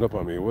like creeping up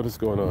on me. What is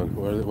going on?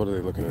 What are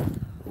they looking at?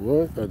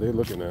 What are they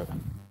looking at?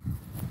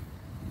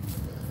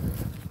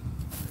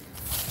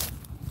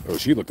 Oh,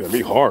 she looked at me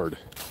hard.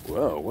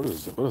 Wow, what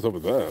is up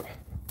with that?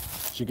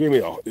 She gave me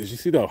did you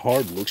see that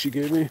hard look she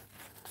gave me?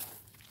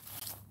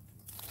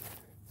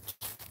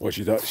 What,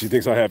 she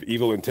thinks I have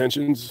evil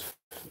intentions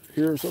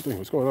here or something?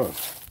 What's going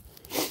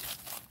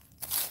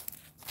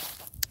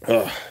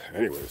on?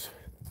 Anyways.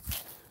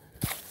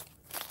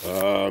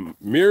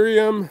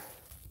 Miriam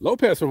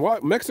Lopez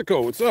from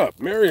Mexico. What's up?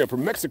 Miriam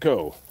from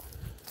Mexico.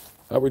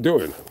 How we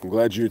doing? I'm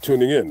glad you're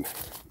tuning in.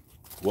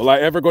 Will I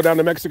ever go down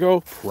to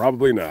Mexico?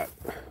 Probably not.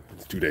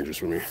 It's too dangerous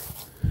for me.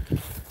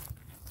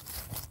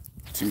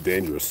 Too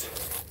dangerous.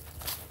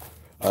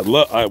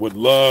 I would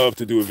love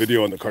to do a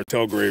video on the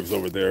cartel graves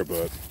over there,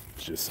 but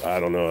just, I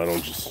don't know. I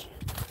don't just,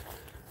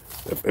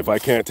 if I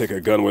can't take a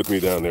gun with me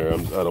down there, I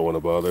don't want to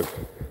bother.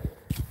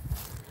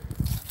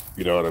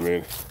 You know what I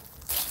mean?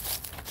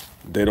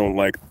 They don't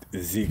like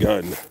the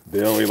gun.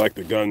 They only like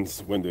the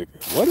guns when the,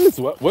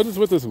 what is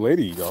with this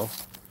lady, y'all?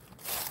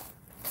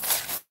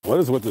 What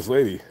is with this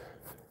lady?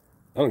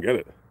 I don't get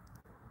it.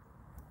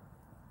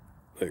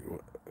 Like,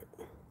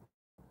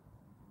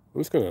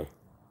 I'm just gonna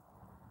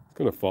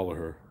follow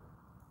her.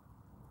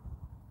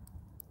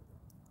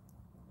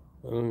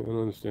 I don't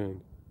understand.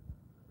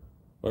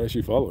 Why is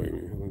she following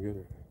me? I don't get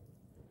it.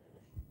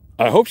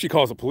 I hope she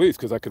calls the police,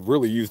 because I could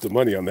really use the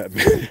money on that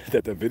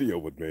that video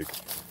would make.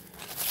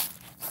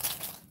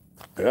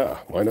 Yeah,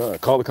 why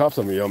not? Call the cops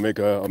on me. I'll make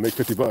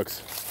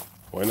 $50.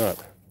 Why not?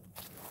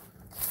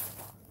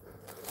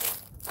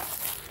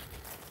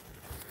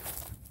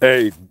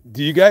 Hey,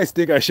 do you guys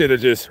think I should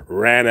have just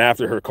ran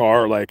after her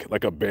car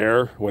like a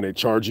bear when they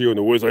charge you in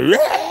the woods, like,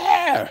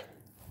 yeah!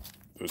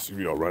 Just,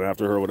 you know, run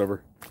after her or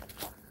whatever?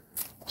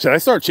 Should I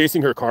start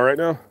chasing her car right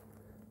now?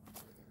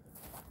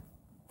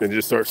 And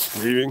just start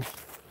screaming?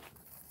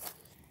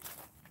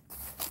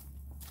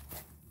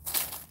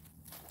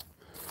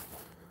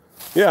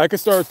 Yeah, I could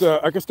start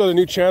a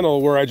new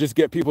channel where I just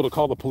get people to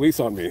call the police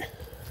on me.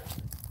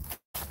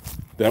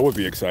 That would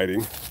be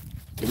exciting.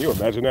 Can you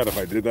imagine that if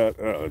I did that?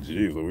 Oh,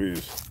 geez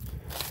Louise.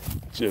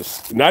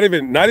 Just not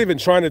even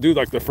trying to do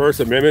like the First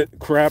Amendment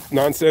crap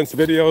nonsense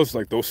videos,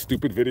 like those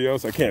stupid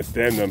videos. I can't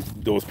stand them,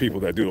 those people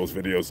that do those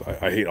videos.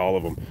 I hate all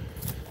of them.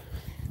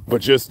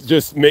 But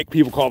just make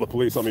people call the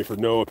police on me for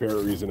no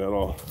apparent reason at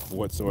all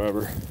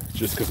whatsoever,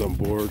 just because I'm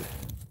bored.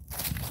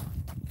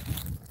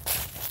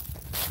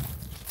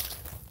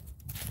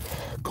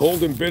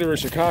 Cold and bitter in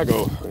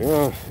Chicago.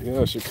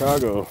 Yeah,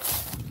 Chicago.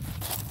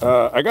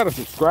 I got a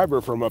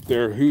subscriber from up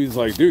there who's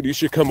like, dude, you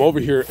should come over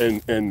here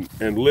and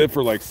live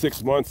for like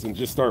 6 months and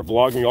just start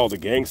vlogging all the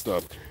gang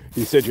stuff.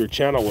 He said your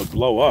channel would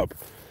blow up.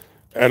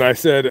 And I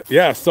said,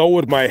 yeah, so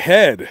would my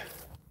head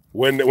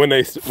when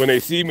they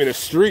see me in the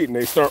street and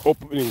they start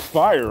opening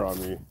fire on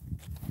me.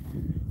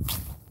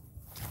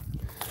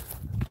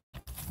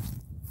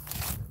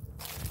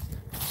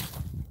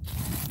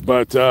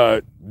 But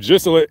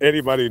just to let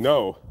anybody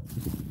know,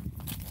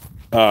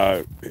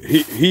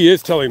 he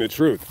is telling the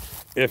truth.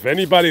 If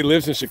anybody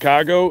lives in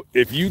Chicago,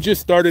 if you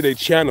just started a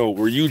channel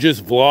where you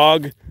just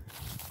vlog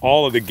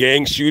all of the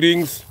gang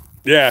shootings,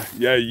 yeah,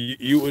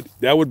 you would,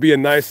 that would be a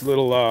nice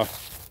little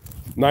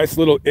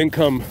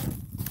income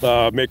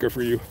maker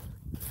for you.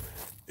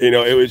 You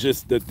know, it was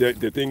just the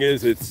thing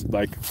is, it's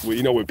like,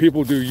 you know, when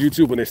people do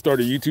YouTube, when they start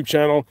a YouTube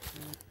channel,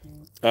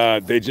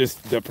 they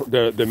just,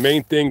 the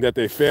main thing that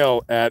they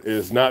fail at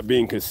is not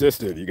being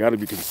consistent. You got to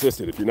be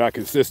consistent. If you're not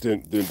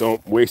consistent, then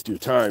don't waste your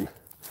time.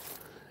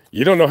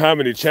 You don't know how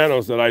many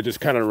channels that I just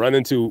kind of run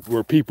into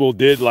where people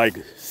did like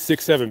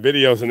 6-7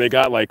 videos and they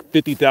got like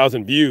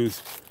 50,000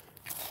 views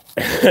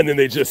and then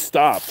they just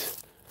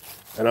stopped.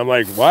 And I'm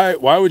like, why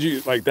would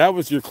you, like, that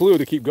was your clue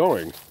to keep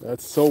going.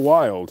 That's so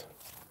wild.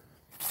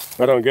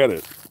 I don't get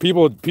it.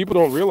 People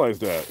don't realize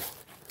that.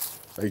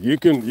 Like, you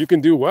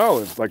can do well.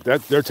 It's like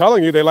that. They're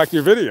telling you they like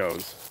your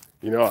videos.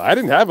 You know, I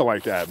didn't have it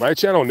like that. My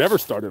channel never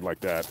started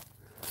like that.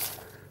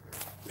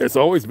 It's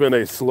always been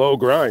a slow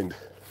grind,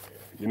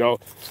 you know,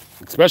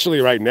 especially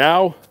right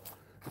now.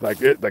 Like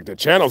the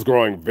channel's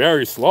growing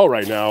very slow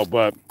right now,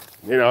 but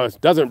you know, it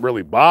doesn't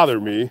really bother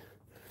me.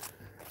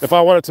 If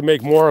I wanted to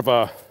make more of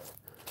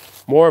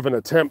an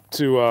attempt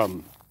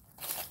to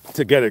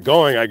get it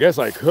going, I guess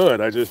I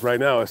could. I just, right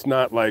now, it's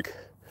not like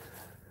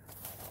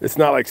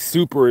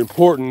super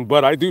important,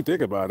 but I do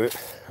think about it,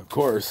 of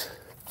course.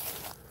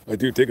 I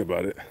do think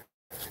about it.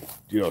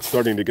 You know,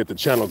 starting to get the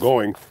channel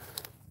going,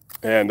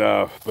 and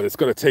but it's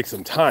going to take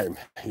some time.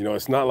 You know,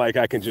 it's not like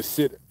I can just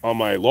sit on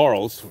my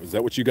laurels. Is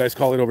that what you guys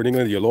call it over in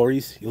England? Your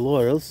laurels? Your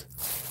laurels?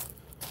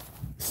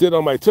 Sit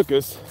on my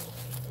tuchus.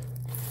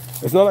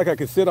 It's not like I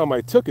can sit on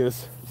my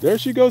tuchus. There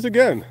she goes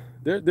again.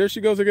 There she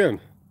goes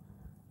again.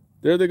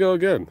 There they go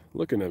again,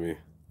 looking at me.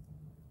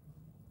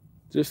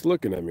 Just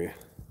looking at me.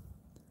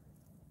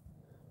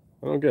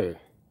 I don't get it.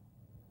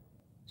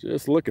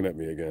 Just looking at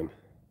me again.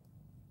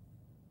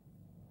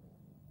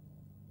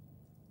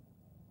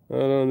 I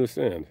don't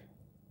understand.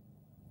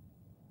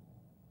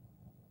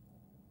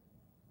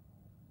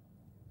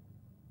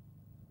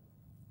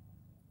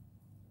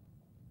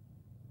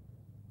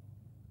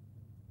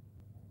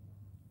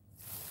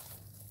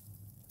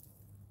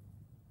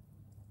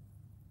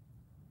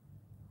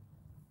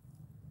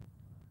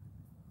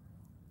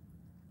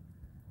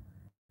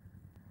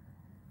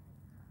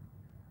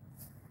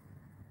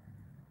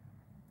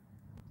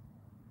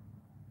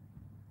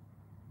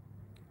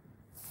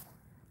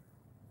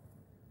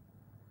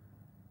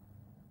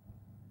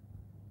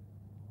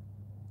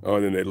 Oh,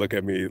 and then they look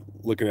at me,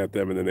 looking at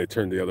them, and then they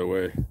turn the other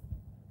way.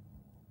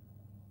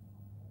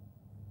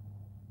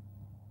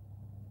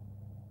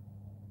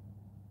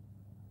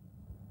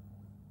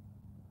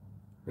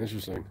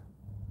 Interesting.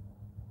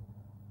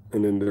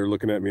 And then they're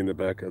looking at me in the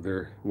back of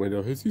their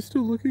window. Is he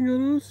still looking at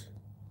us?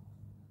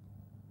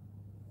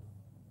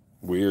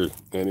 Weird.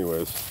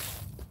 Anyways.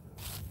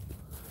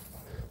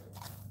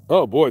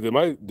 Oh boy, did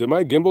my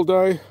gimbal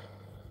die?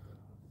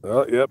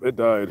 Oh, yep, it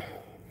died.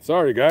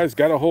 Sorry guys,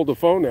 gotta hold the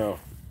phone now.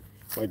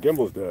 My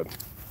gimbal's dead.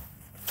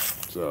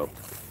 So,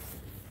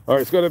 all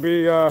right, it's gonna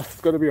be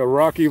a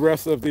rocky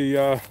rest of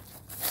the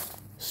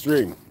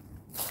stream.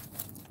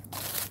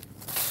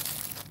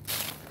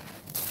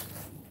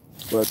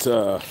 But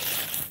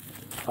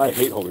I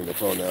hate holding the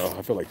phone now.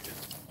 I feel like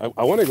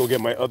I want to go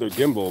get my other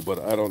gimbal, but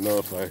I don't know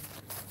if I.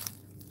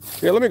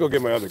 Yeah, let me go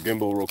get my other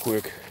gimbal real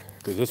quick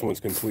because this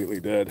one's completely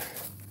dead.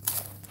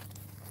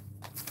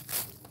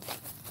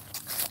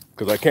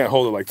 Because I can't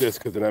hold it like this,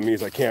 because then that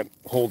means I can't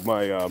hold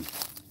my.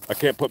 I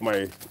can't put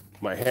my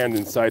hand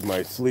inside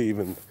my sleeve,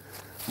 and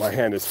my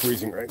hand is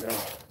freezing right now.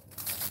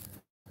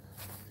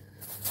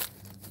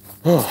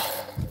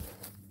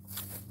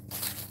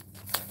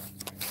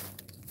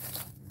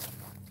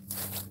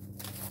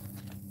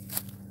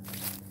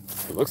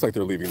 It looks like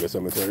they're leaving the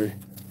cemetery.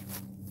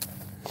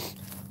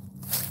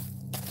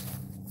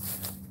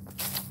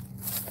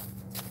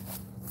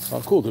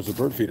 Oh, cool. There's a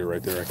bird feeder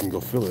right there. I can go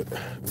fill it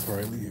before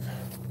I leave.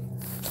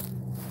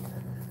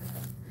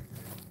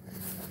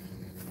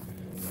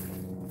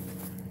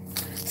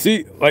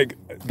 See, like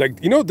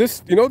you know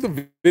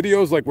the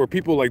videos like where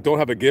people like don't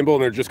have a gimbal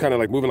and they're just kind of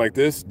like moving like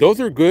this. Those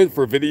are good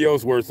for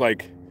videos where it's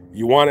like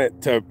you want it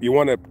to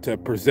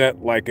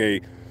present like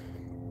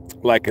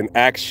an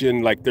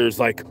action, like there's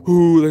like,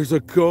 ooh, there's a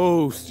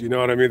ghost, you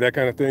know what I mean, that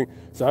kind of thing.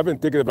 So I've been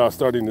thinking about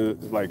starting to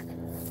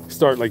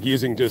start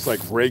using just like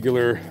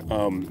regular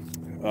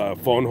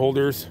phone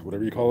holders,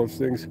 whatever you call those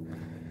things.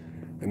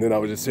 And then I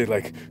would just say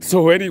like,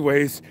 so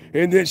anyways,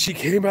 and then she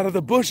came out of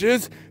the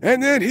bushes,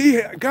 and then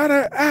he got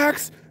an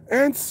axe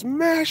and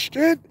smashed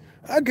it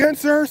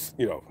against her,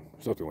 you know,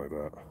 something like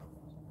that.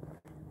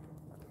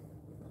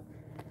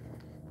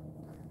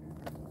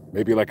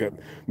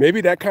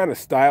 Maybe that kind of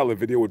style of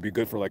video would be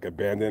good for like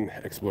abandoned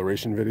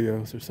exploration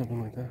videos or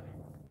something like that.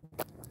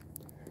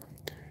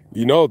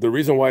 You know, the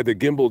reason why the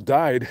gimbal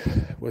died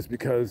was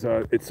because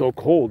it's so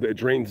cold. It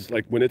drains,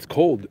 like when it's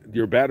cold,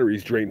 your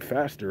batteries drain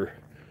faster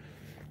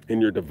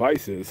in your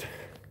devices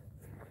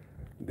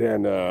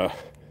than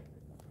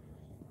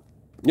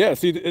yeah,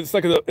 see, it's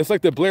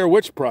like the Blair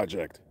Witch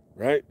Project,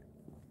 right?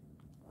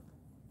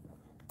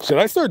 Should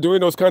I start doing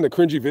those kind of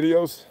cringy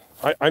videos?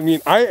 I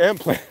mean, I am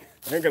planning.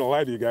 I ain't gonna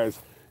lie to you guys.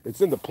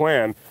 It's in the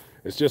plan.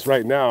 It's just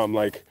right now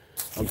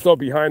I'm so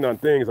behind on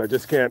things. I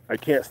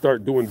can't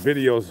start doing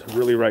videos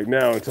really right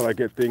now until I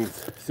get things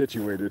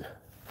situated.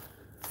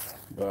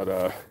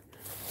 But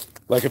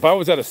like if I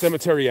was at a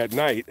cemetery at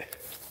night,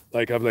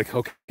 like I'm like,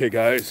 okay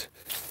guys,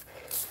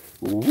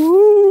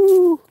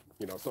 woo,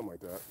 you know, something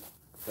like that.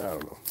 I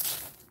don't know.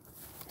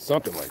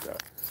 Something like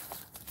that.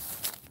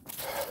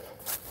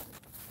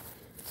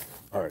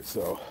 All right,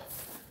 so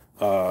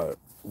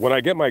when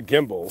I get my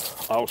gimbal,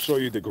 I'll show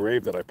you the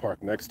grave that I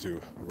parked next to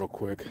real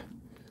quick.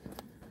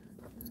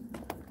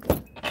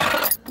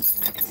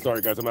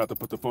 Sorry guys, I'm gonna have to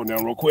put the phone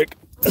down real quick.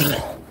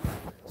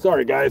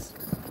 Sorry guys.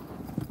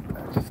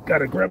 Just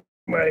gotta grab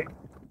my,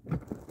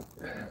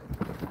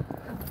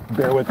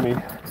 bear with me.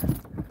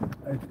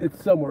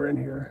 It's somewhere in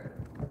here.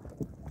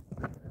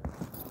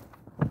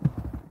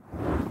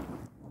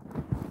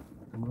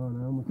 Come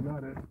on, I almost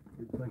got it.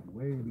 It's like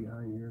way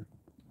behind here.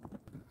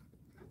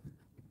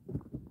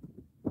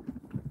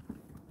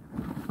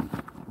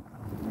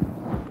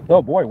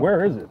 Oh boy,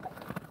 where is it?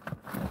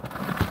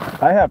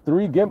 I have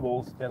 3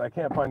 gimbals and I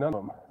can't find none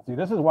of them. See,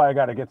 this is why I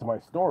got to get to my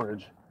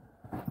storage,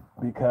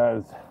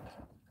 because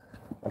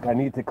like I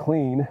need to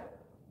clean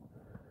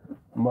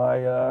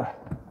my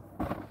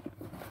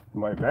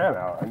my van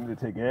out. I need to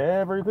take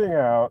everything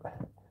out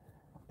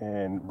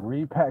and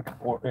repack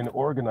and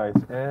organize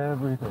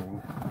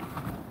everything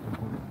and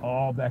put it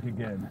all back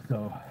again.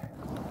 So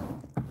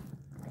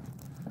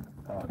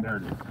there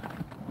it is.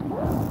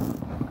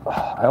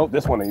 I hope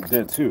this one ain't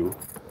dead too.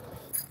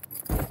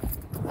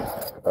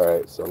 All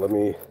right, so let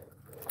me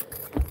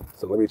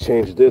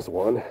change this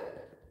one.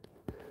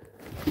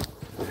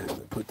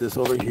 And put this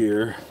over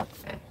here.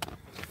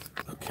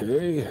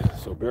 Okay,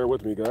 so bear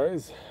with me,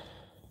 guys.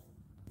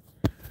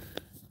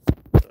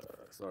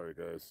 Sorry,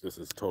 guys, this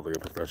is totally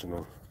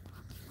unprofessional.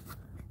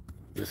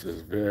 This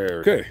is very...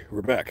 Okay,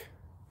 we're back.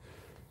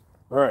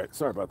 All right,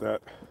 sorry about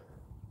that.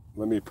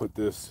 Let me put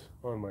this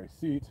on my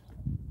seat.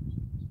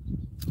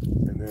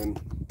 And then...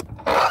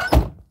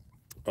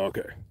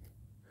 Okay.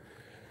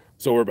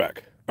 So we're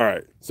back. All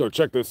right, so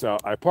check this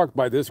out. I parked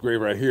by this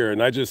grave right here,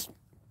 and I just,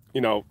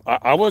 you know,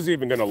 I wasn't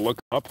even going to look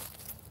up.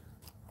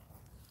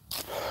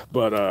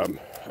 But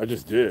I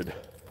just did.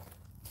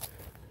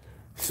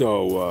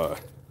 So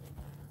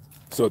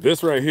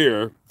this right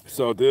here,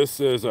 so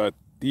this is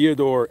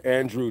Theodore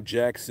Andrew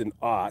Jackson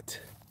Ott,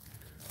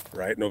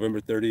 right?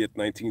 November 30th,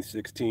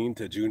 1916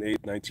 to June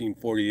 8th,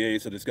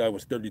 1948. So this guy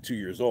was 32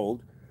 years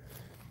old.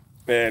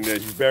 And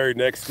he's buried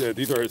next to,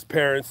 these are his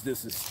parents.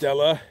 This is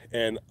Stella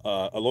and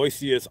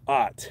Aloysius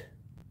Ott,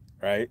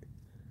 right?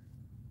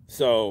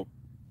 So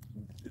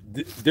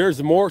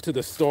there's more to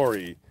the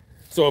story.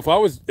 So if I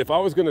was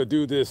gonna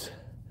do this,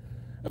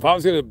 if I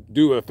was gonna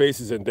do a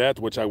Faces in Death,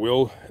 which I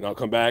will, and I'll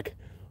come back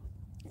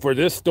for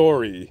this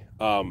story,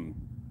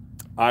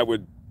 I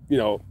would, you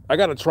know, I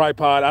got a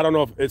tripod. I don't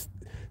know if it's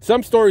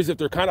some stories, if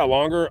they're kind of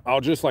longer, I'll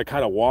just like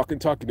kind of walk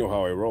and talk. You know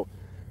how I roll.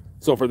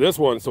 So for this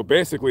one, so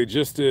basically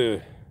just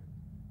to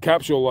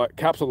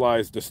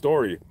capsulize the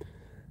story.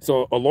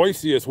 So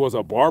Aloysius was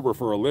a barber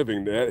for a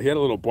living. He had a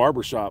little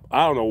barber shop.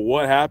 I don't know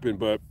what happened,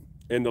 but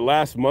in the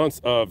last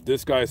months of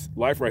this guy's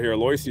life right here,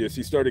 Aloysius,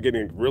 he started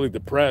getting really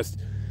depressed.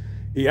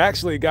 He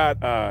actually got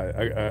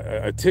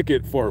a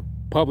ticket for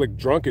public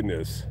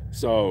drunkenness.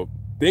 So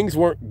things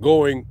weren't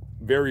going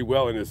very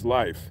well in his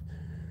life.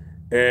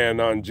 And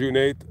on June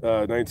 8th,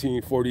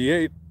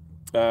 1948,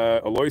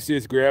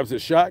 Aloysius grabs a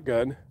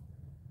shotgun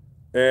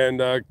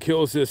and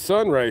kills his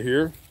son right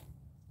here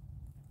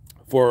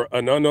for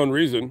an unknown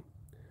reason.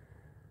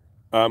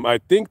 I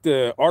think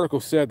the article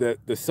said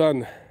that the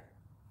son,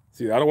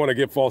 see, I don't want to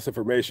give false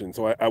information,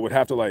 so I would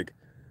have to, like,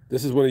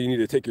 this is when you need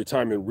to take your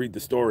time and read the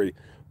story.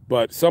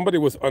 But somebody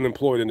was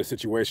unemployed in the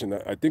situation.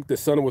 I think the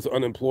son was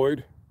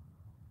unemployed.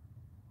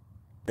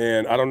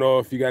 And I don't know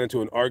if he got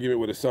into an argument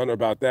with his son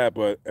about that,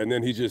 but, and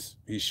then he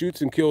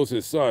shoots and kills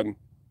his son.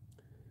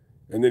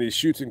 And then he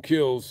shoots and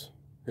kills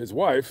his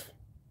wife.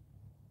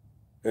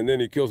 And then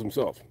he kills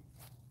himself.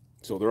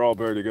 So they're all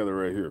buried together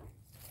right here.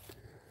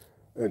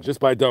 And just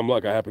by dumb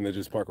luck, I happen to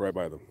just park right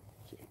by them.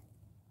 So,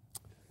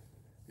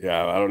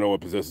 yeah, I don't know what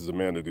possesses a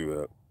man to do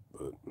that.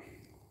 But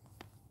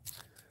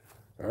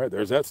all right,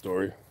 there's that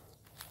story.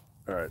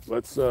 All right,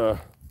 let's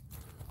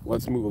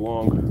move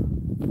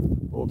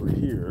along over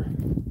here.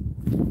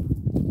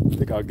 I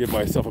think I'll give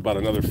myself about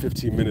another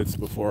 15 minutes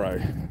before I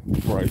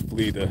fly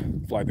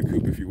the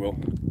coop, if you will.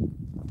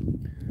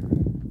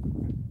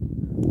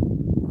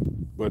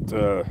 But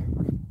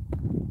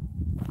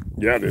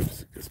yeah, they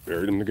just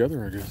buried them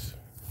together, I guess,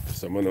 for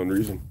some unknown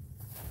reason.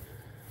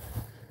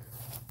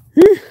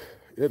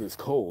 It is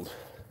cold.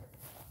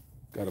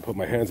 Got to put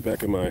my hands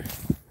back in my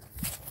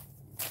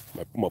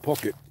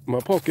pocket.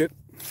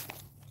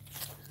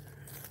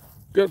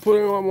 Got to put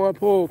it on my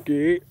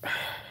pocket.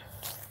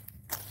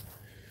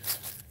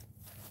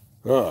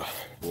 Ah,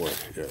 boy,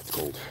 yeah, it's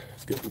cold.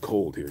 It's getting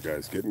cold here,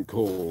 guys. Getting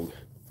cold.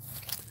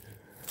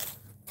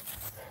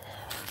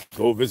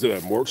 Go visit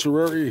a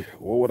mortuary?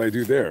 What would I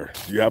do there?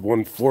 Do you have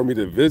one for me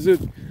to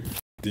visit?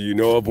 Do you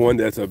know of one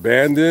that's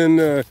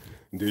abandoned?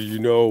 Do you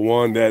know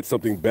one that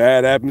something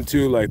bad happened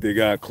to, like they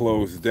got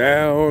closed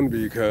down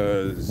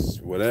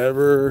because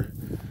whatever?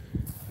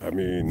 I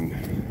mean,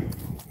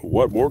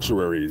 what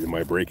mortuary? Am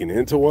I breaking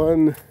into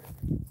one?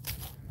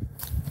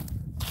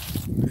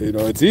 You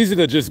know, it's easy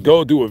to just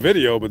go do a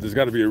video, but there's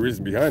got to be a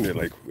reason behind it.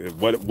 Like,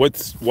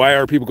 why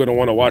are people going to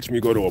want to watch me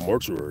go to a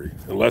mortuary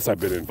unless I've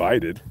been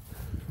invited?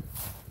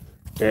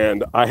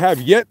 And I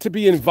have yet to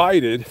be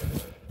invited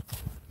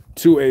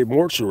to a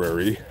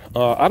mortuary.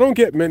 I don't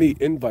get many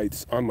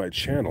invites on my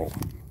channel.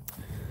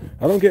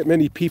 I don't get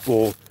many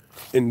people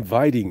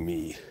inviting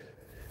me.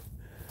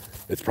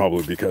 It's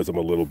probably because I'm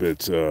a little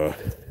bit,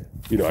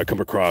 you know, I come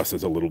across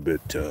as a little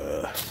bit, you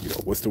know,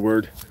 what's the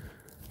word?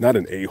 Not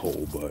an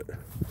a-hole, but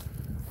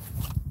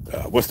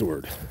what's the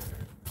word?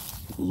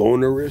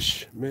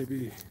 Lonerish,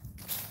 maybe?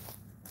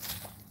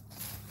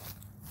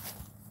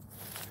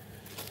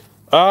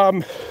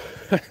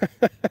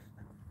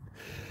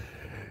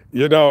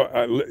 You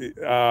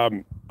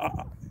know,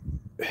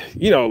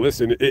 you know,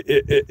 listen,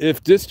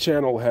 if this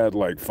channel had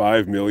like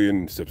 5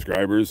 million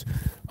subscribers,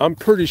 I'm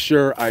pretty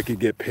sure I could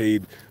get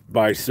paid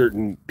by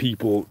certain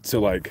people to,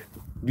 like,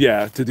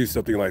 yeah, to do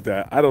something like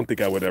that. I don't think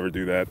I would ever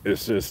do that.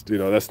 It's just, you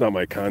know, that's not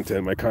my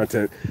content. My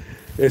content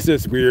it's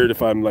just weird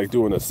if I'm like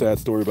doing a sad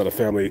story about a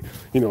family,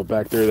 you know,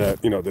 back there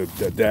that, you know,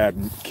 the dad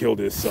killed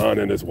his son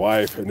and his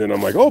wife, and then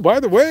I'm like, oh, by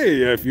the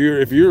way, if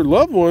your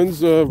loved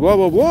ones, blah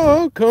blah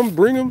blah, come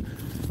bring them,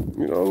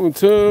 you know,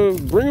 to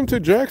bring them to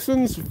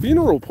Jackson's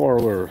funeral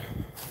parlor.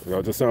 You know,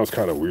 it just sounds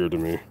kind of weird to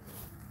me.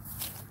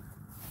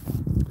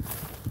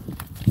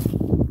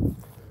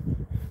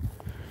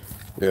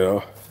 You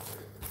know,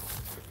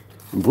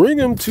 bring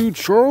him to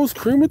Charles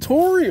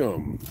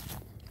Crematorium.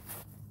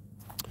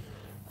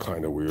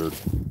 Kind of weird.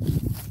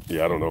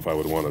 Yeah, I don't know if I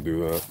would want to do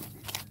that.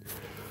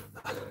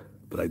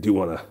 But I do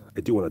want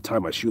to tie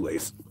my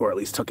shoelace, or at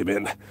least tuck him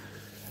in.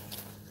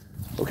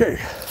 Okay,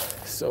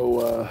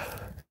 so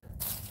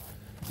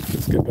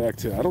let's get back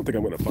to, I don't think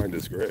I'm going to find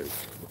this grave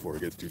before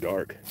it gets too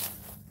dark.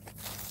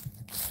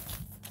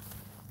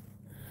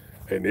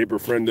 A neighbor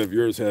friend of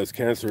yours has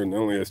cancer and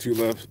only has 2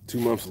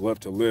 months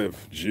left to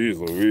live. Jeez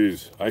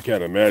Louise, I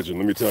can't imagine.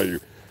 Let me tell you,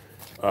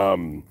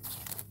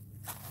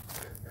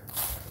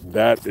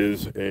 that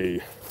is a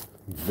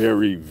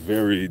very,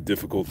 very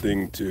difficult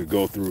thing to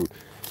go through.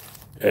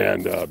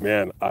 And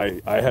man,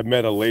 I have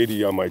met a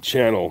lady on my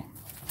channel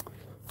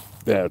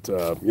that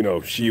you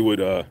know, she would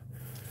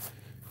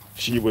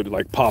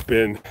like pop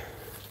in,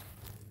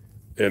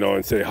 you know,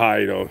 and say hi.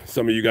 You know,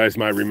 some of you guys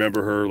might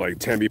remember her, like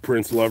Tammy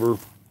Prince lover,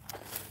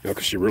 you know,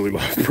 because she really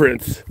loved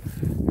Prince.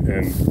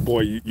 And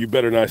boy, you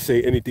better not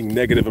say anything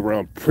negative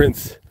around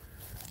Prince,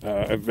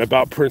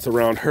 about Prince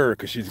around her,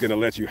 because she's gonna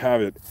let you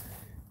have it.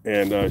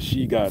 And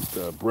she got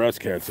breast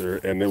cancer,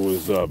 and it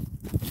was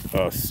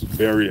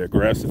very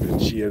aggressive,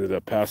 and she ended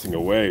up passing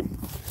away.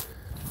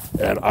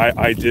 And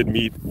I did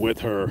meet with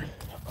her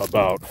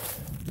about,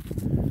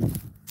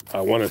 I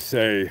want to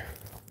say,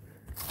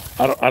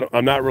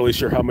 I'm not really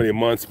sure how many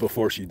months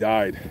before she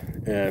died,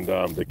 and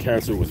the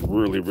cancer was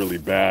really, really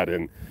bad.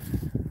 And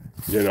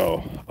you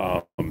know,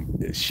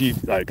 she,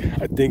 like,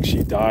 I think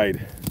she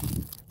died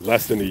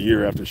less than a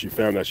year after she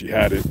found out she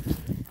had it,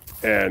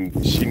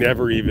 and she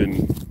never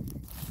even,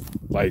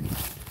 like,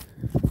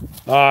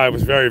 it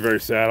was very, very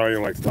sad. I don't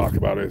even like to talk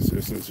about it.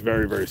 It's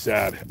very, very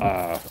sad.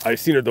 I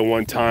seen her the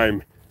one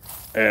time,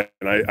 and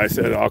I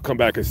said, I'll come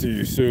back and see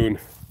you soon,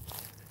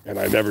 and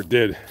I never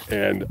did.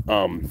 And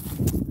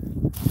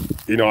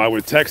you know, I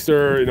would text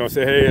her, you know,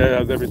 say, hey,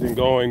 how's everything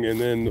going? And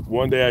then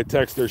one day I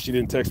text her, she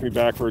didn't text me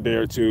back for a day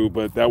or two,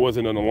 but that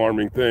wasn't an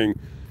alarming thing.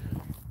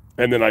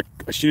 And then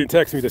she didn't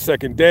text me the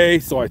second day,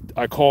 so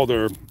I called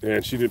her,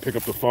 and she didn't pick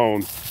up the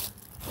phone.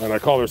 And I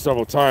called her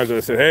several times, and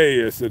I said,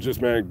 hey, I said,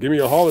 just, man, give me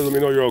a holler, let me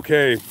know you're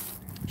okay.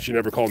 She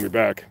never called me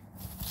back.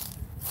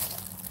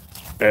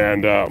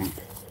 And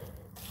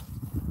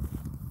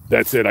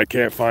that's it. I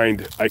can't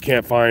find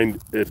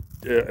if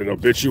an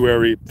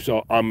obituary,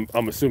 so I'm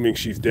assuming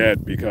she's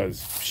dead,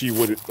 because she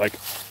wouldn't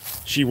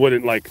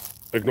like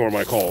ignore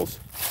my calls.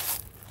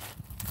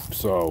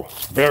 So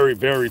very,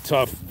 very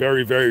tough,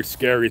 very, very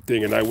scary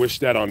thing, and I wish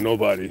that on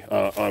nobody,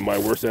 on my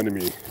worst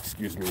enemy,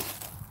 excuse me.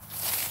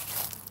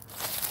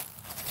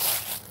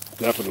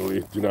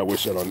 Definitely do not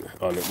wish that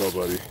on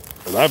nobody.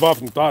 And I've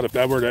often thought, if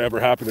that were to ever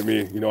happen to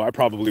me, you know, I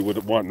probably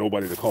would want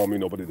nobody to call me,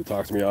 nobody to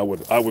talk to me. I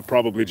would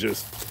probably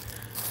just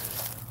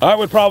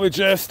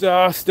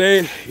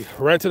stay,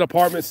 rent an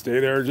apartment, stay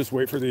there, just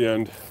wait for the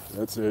end.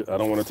 That's it. I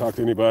don't want to talk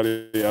to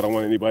anybody. I don't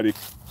want anybody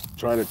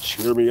trying to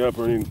cheer me up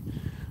or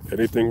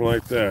anything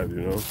like that,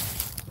 you know.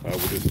 I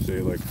would just say,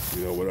 like,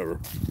 you know, whatever.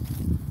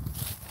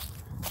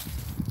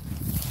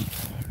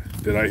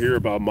 Did I hear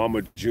about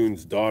Mama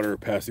June's daughter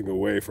passing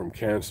away from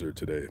cancer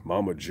today?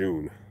 Mama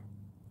June.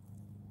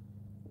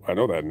 I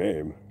know that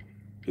name.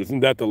 Isn't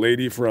that the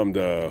lady from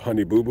the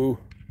Honey Boo Boo?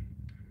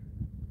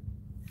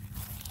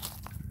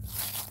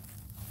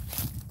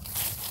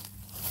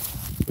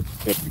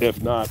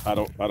 If not, I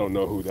don't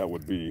know who that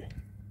would be.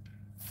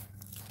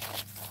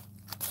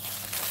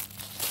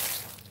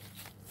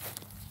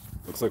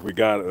 Looks like we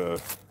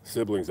got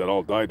siblings that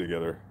all died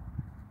together.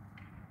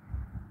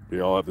 They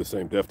all have the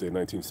same death date,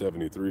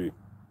 1973.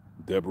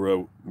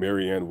 Deborah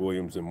Mary Ann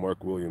Williams and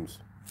Mark Williams.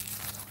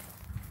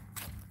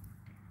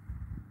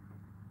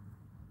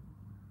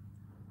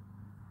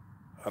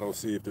 I don't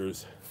see if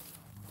there's,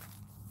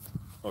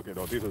 okay,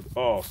 no, these are,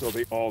 oh, so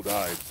they all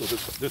died. So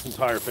this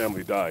entire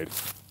family died.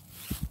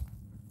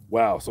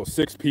 Wow, so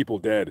 6 people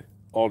dead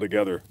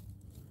altogether.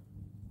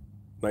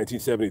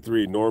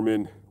 1973,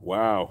 Norman,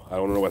 wow, I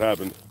don't know what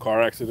happened.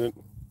 Car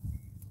accident.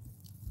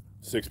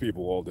 6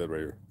 people all dead right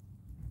here.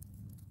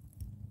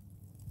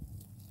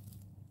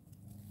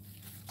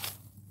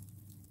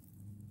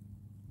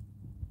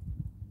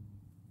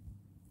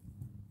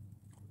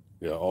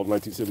 Yeah, all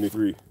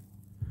 1973.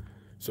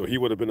 So he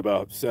would have been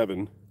about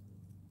 7.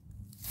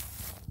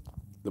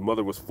 The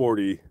mother was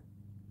 40.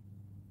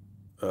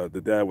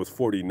 The dad was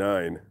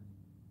 49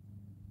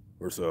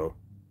 or so.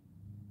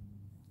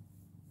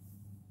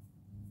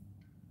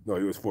 No,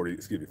 he was 40,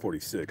 excuse me,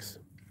 46.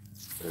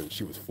 And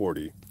she was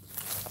 40.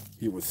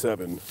 He was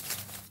 7.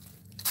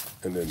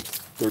 And then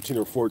 13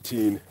 or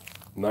 14,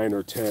 9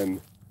 or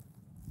 10,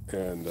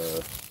 and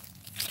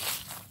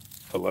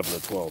 11 or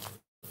 12.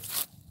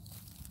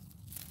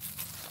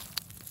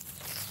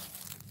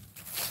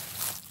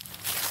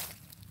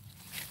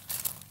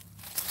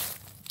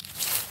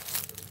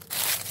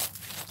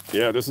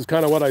 Yeah, this is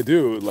kind of what I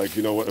do. Like,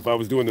 you know, if I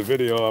was doing the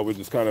video, I would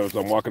just kind of, as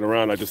I'm walking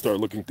around, I just start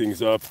looking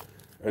things up.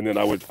 And then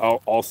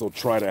I'll also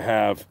try to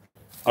have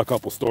a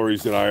couple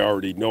stories that I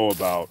already know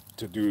about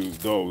to do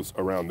those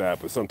around that.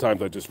 But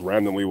sometimes I just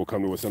randomly will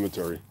come to a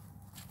cemetery.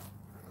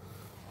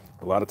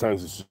 A lot of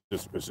times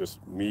it's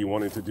just me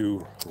wanting to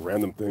do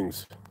random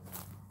things.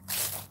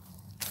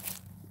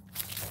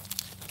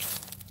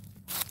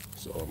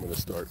 So I'm gonna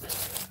start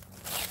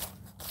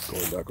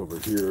going back over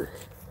here.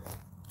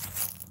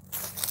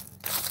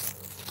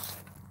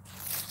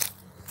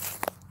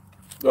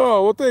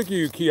 Oh, well, thank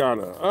you,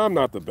 Kiana. I'm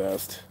not the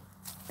best.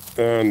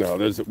 No,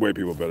 there's way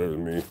people better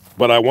than me.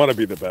 But I want to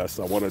be the best.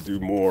 I want to do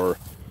more,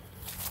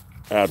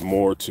 add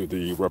more to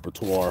the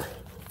repertoire.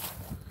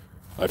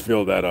 I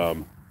feel that,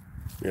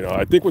 you know,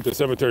 I think with the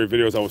cemetery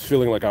videos, I was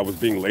feeling like I was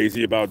being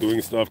lazy about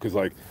doing stuff. Because,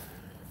 like,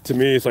 to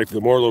me, it's like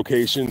the more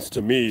locations,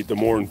 to me, the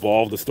more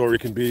involved the story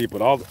can be.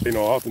 But, you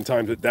know,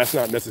 oftentimes that's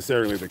not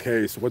necessarily the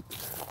case. What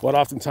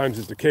oftentimes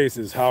is the case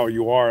is how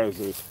you are as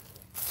a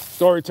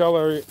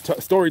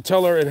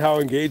storyteller and how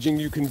engaging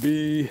you can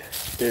be.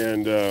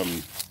 And,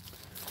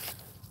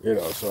 you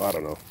know, so I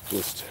don't know,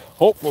 just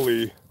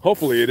hopefully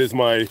it is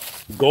my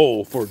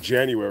goal for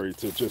January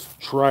to just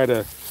try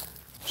to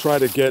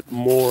get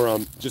more,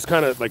 just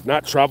kind of like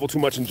not travel too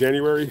much in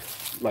January,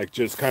 like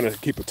just kind of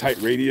keep a tight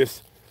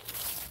radius.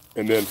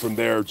 And then from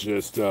there,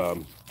 just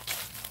kind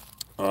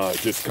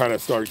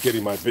of start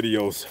getting my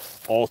videos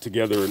all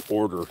together in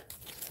order.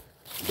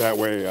 That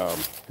way,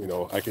 you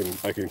know, I can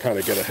kind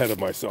of get ahead of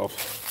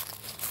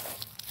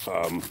myself.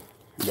 You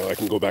know, I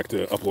can go back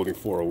to uploading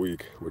 4 a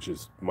week, which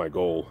is my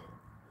goal.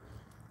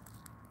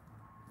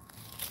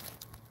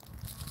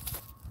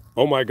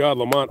 Oh my God,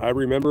 Lamont, I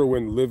remember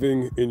when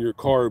living in your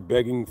car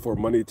begging for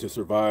money to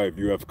survive.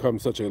 You have come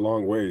such a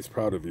long ways.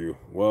 Proud of you.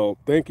 Well,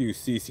 thank you,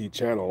 CC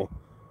Channel.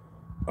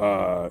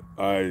 But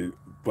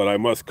I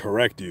must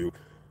correct you.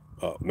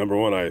 Number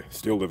one, I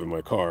still live in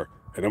my car.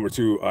 And number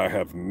two, I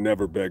have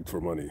never begged for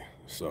money.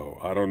 So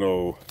I don't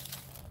know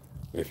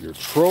if you're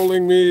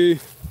trolling me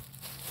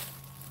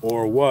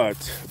or what,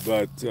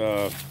 but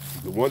the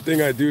one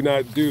thing I do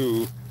not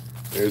do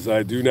is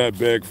I do not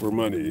beg for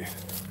money.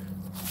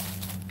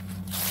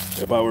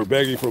 If I were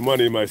begging for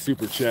money, my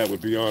super chat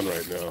would be on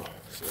right now.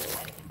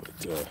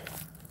 So,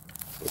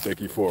 but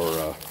thank you for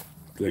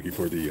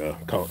the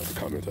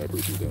comment. I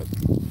appreciate that.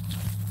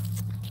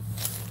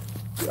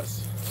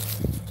 Yes.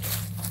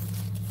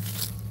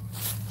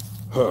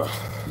 Huh.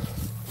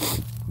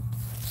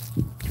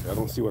 I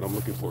don't see what I'm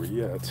looking for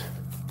yet.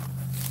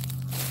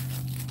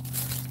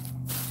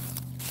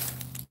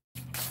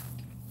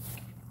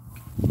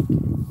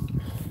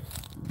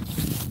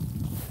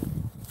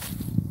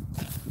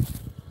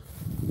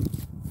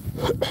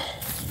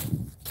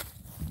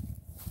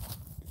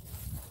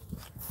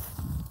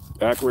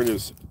 Akron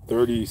is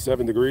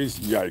 37 degrees.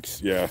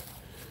 Yikes, yeah.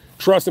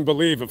 Trust and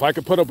believe, if I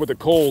could put up with the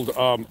cold,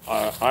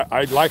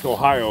 I like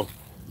Ohio.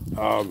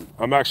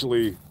 I'm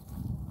actually,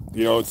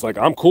 you know, it's like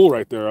I'm cool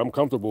right there. I'm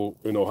comfortable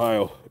in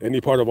Ohio. Any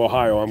part of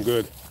Ohio, I'm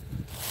good.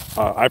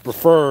 I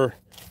prefer,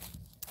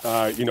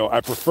 you know,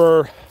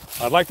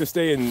 I'd like to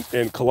stay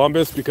in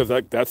Columbus because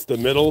that's the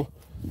middle.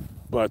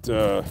 But,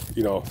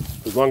 you know,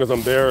 as long as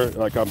I'm there,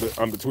 like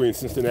I'm between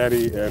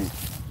Cincinnati and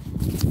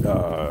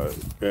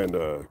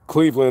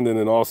Cleveland, and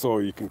then also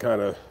you can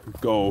kind of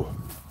go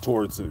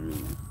towards, you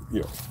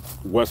know,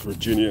 West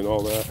Virginia and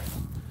all that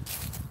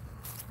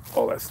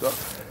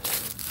stuff.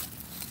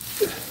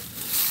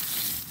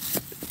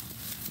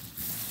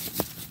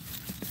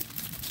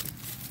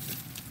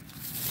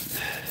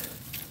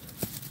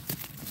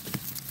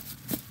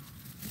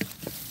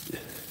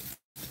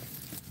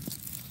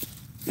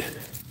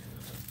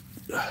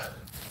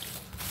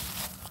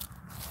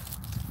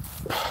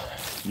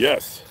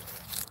 Yes.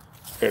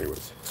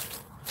 Anyways,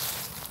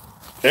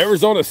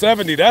 Arizona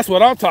 70, that's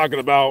what I'm talking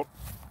about.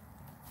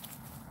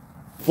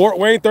 Fort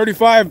Wayne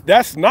 35,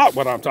 that's not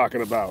what I'm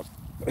talking about.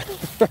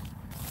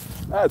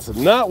 That's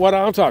not what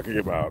I'm talking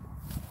about.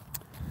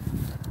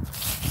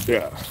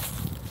 Yeah.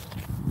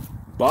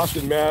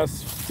 Boston, Mass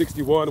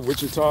 61,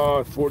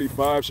 Wichita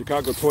 45,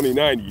 Chicago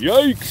 29.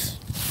 Yikes.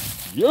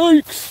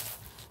 Yikes.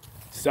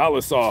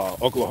 Sallisaw,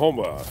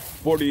 Oklahoma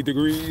 40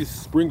 degrees,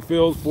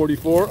 Springfield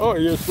 44. Oh,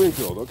 you're in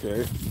Springfield.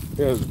 Okay.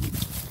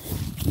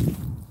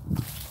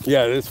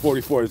 Yeah, it is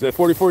 44. Is that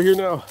 44 here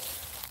now?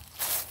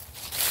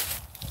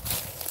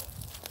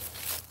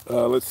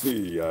 Let's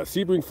see.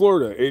 Sebring,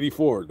 Florida,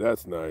 84.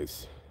 That's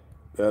nice.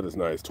 That is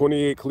nice.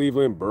 28,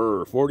 Cleveland,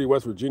 Burr. 40,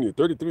 West Virginia.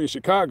 33,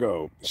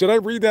 Chicago. Should I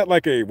read that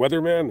like a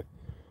weatherman?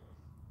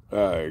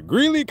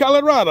 Greeley,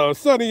 Colorado,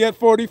 sunny at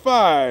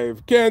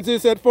 45.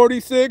 Kansas at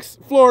 46.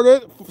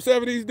 Florida,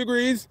 70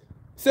 degrees.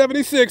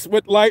 76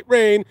 with light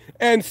rain.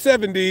 And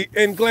 70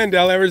 in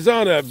Glendale,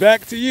 Arizona.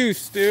 Back to you,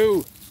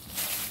 Stu.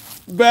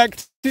 Back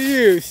to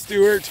you,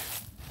 Stuart.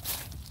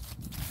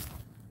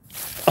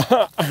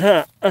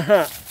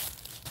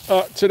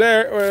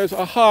 Today was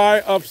a high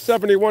of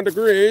 71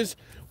 degrees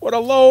with a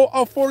low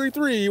of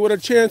 43 with a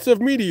chance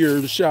of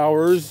meteor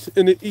showers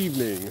in the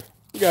evening.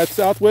 got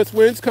southwest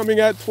winds coming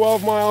at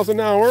 12 miles an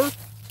hour.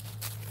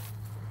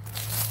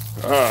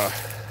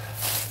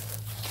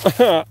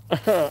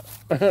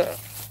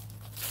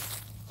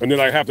 And then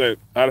I'd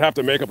have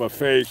to make up a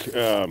fake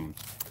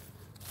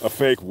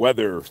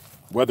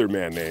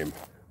weatherman name.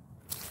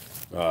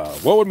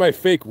 What would my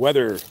fake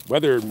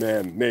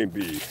weatherman name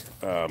be?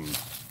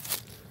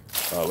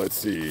 Let's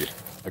see.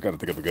 I gotta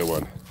think of a good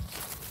one.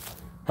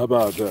 How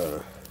about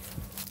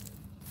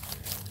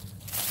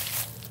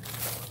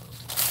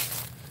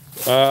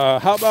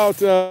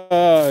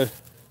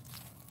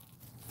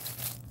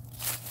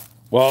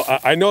well,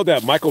 I know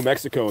that Michael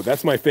Mexico,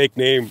 that's my fake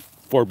name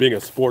for being a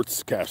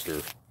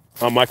sportscaster.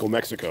 I'm Michael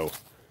Mexico.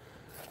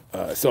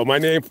 So my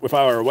name, if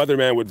I were a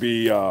weatherman, would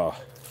be, how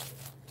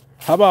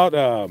about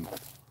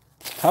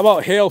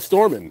Hail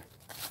Stormin'?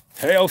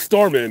 Hail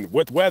Stormin'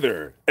 with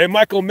weather. And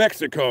Michael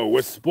Mexico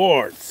with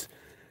sports.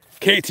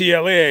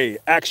 KTLA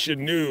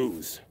Action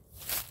News.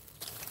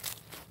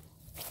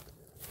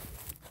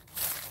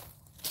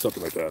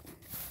 Something like that.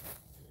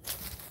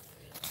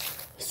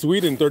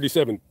 Sweden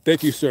 37.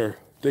 Thank you, sir.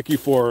 Thank you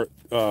for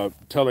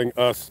telling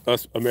us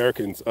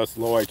Americans, us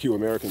low IQ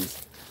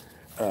Americans,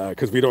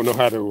 because we don't know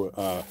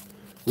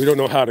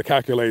how to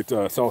calculate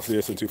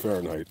Celsius into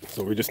Fahrenheit.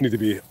 So we just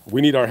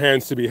we need our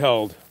hands to be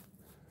held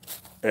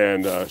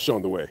and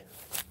shown the way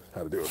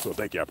how to do it. So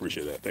thank you, I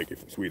appreciate that. Thank you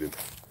from Sweden.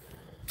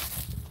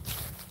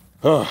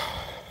 That's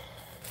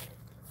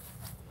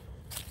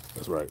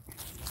right.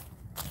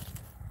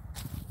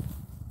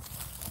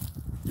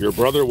 Your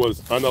brother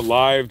was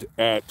unalived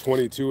at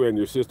 22 and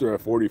your sister at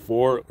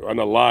 44.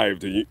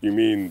 Unalived, you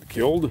mean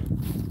killed?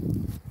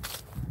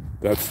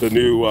 That's the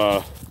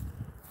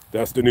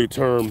new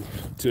term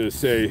to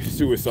say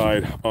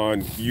suicide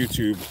on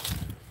YouTube.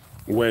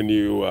 When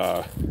you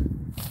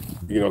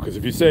know, because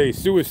if you say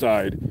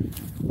suicide,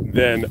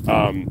 then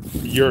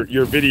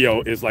your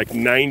video is like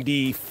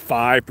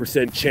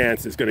 95%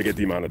 chance it's gonna get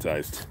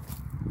demonetized.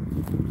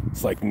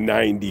 It's like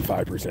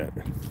 95%.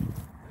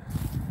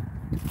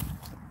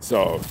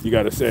 So you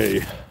got to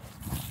say,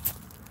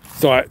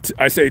 so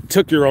I say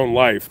took your own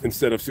life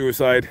instead of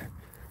suicide,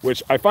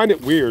 which I find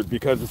it weird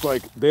because it's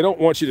like they don't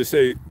want you to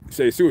say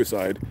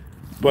suicide,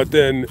 but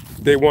then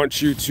they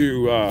want you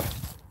to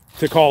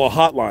call a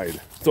hotline.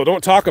 So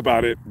don't talk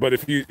about it, but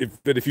if you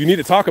need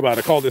to talk about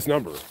it, call this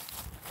number.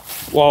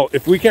 Well,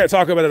 if we can't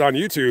talk about it on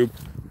YouTube,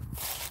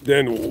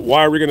 then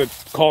why are we going to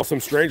call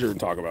some stranger and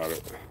talk about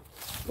it?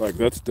 Like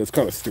that's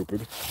kind of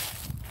stupid.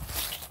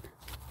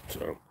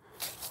 So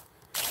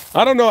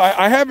I don't know.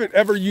 I haven't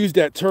ever used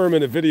that term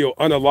in a video,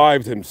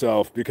 unalived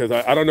himself, because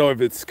I don't know if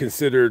it's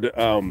considered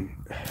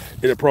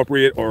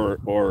inappropriate or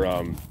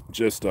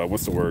just,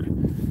 what's the word?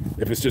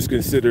 If it's just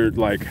considered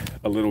like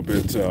a little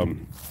bit,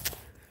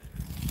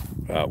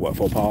 what,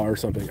 faux pas or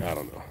something? I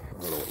don't know.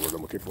 I don't know what word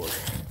I'm looking for.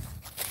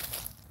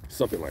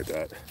 Something like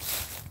that.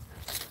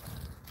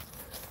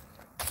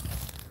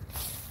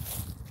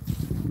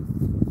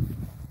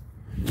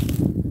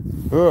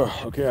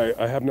 Okay,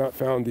 I have not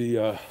found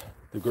the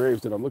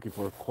graves that I'm looking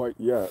for quite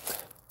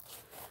yet.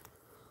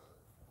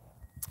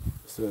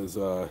 It says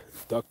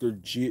Dr.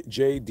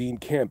 J. Dean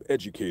Camp,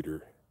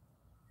 educator,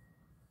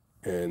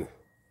 and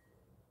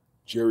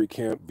Jerry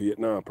Camp,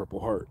 Vietnam, Purple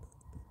Heart.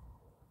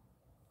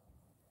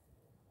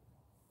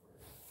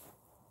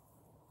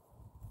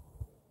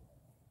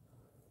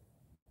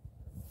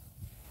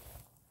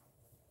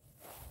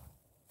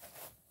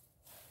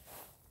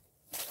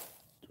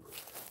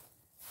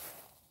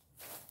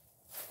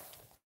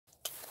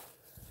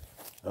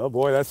 Oh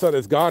boy, that sun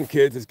is gone,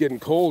 kids. It's getting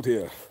cold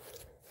here.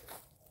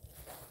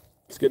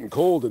 It's getting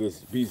cold in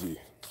this BZ.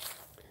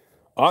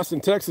 Austin,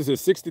 Texas is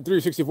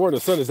 63, 64, and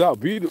the sun is out.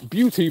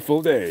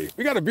 Beautiful day.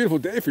 We got a beautiful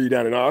day for you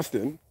down in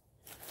Austin.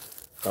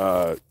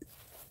 I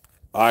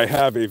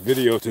have a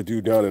video to do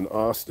down in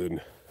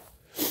Austin.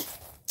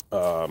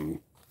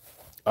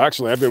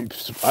 Actually, I've been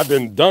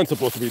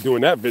supposed to be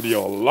doing that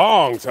video a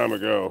long time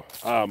ago.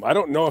 I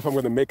don't know if I'm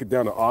going to make it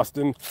down to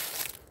Austin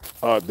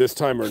this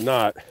time or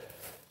not.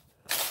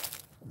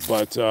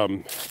 But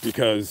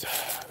because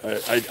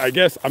I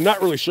guess I'm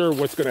not really sure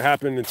what's going to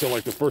happen until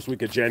like the first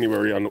week of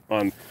January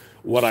on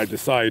what I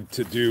decide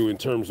to do in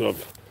terms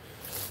of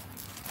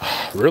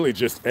really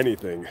just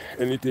anything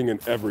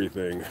and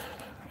everything.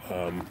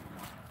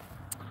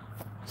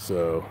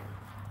 So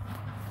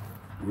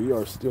we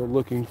are still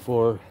looking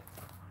for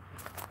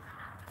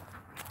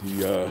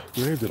the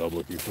grave that I'm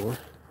looking for.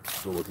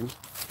 Still looking.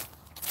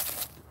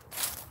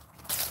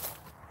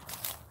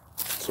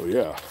 So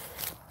yeah.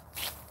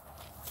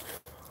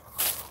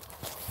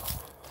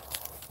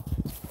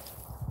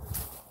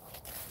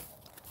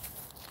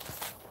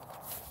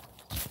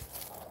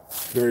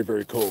 Very,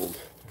 very cold.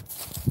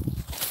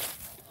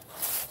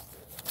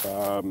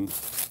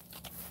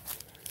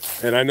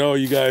 And I know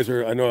you guys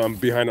are, I know I'm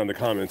behind on the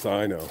comments.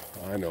 I know,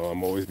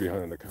 I'm always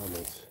behind on the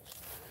comments.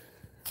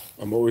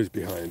 I'm always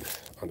behind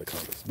on the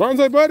comments.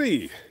 Bonsai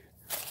Buddy!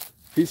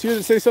 He's here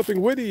to say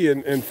something witty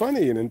and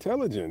funny and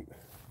intelligent.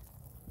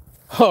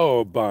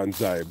 Oh,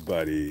 Bonsai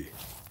Buddy.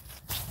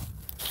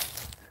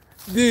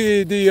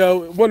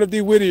 one of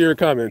the wittier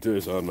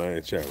commenters on my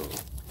channel.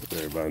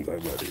 There,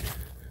 Bonsai Buddy.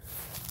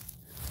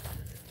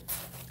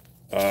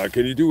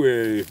 Can you do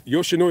a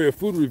Yoshinoya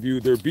food review?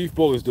 Their beef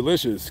bowl is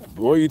delicious.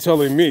 Boy, you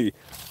telling me.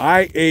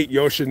 I ate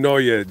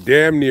Yoshinoya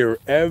damn near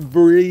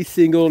every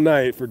single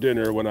night for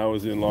dinner when I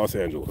was in Los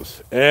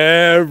Angeles.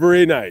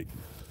 Every night.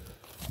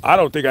 I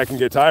don't think I can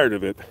get tired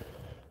of it.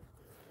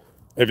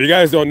 If you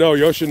guys don't know,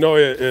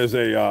 Yoshinoya is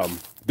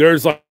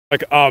there's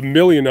like a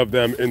million of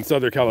them in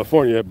Southern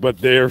California,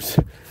 but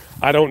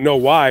I don't know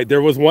why.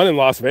 There was one in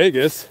Las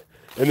Vegas,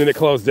 and then it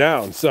closed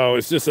down. So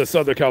it's just a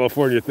Southern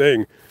California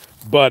thing.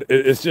 But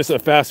it's just a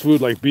fast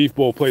food like beef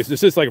bowl place. It's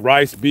just like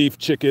rice, beef,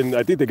 chicken.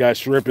 I think they got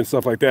shrimp and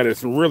stuff like that.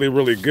 It's really,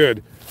 really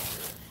good.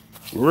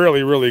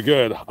 Really, really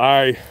good.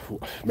 Man,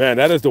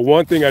 that is the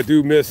one thing I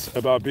do miss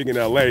about being in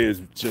LA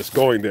is just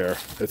going there.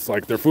 It's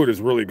like their food is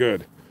really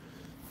good.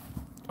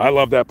 I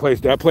love that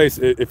place. That place,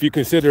 if you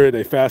consider it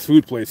a fast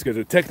food place, because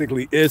it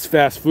technically is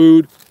fast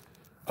food.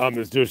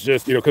 It's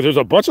just because there's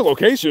a bunch of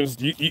locations.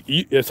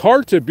 It's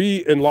hard to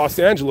be in Los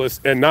Angeles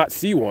and not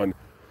see one.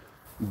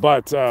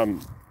 But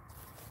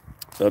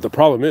the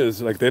problem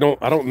is, like, I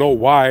don't know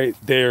why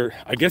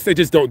I guess they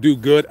just don't do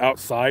good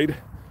outside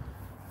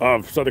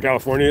of Southern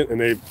California.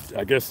 And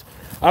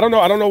I don't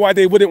know why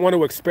they wouldn't want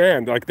to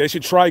expand. Like, they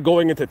should try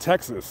going into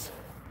Texas.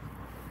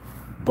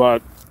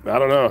 But I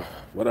don't know,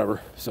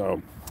 whatever.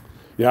 So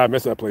yeah, I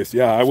miss that place.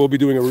 Yeah, I will be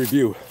doing a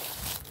review,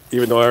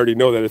 even though I already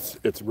know that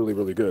it's really,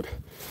 really good.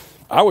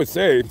 I would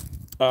say, if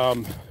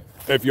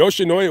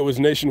Yoshinoya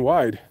was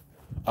nationwide,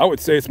 I would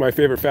say it's my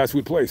favorite fast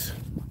food place.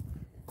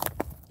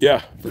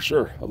 Yeah, for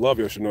sure. I love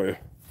Yoshinoya.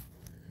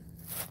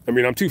 I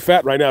mean, I'm too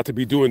fat right now to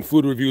be doing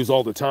food reviews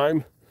all the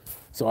time.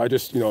 So I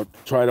just,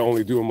 try to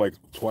only do them like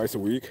twice a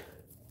week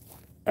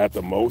at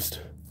the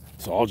most.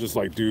 So I'll just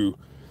like do,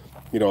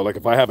 like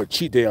if I have a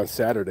cheat day on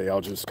Saturday,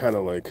 I'll just kind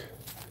of like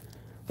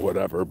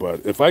whatever.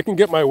 But if I can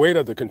get my weight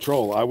under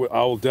control,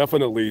 I'll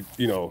definitely,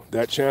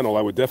 that channel,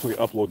 I would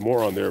definitely upload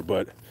more on there.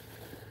 But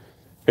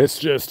it's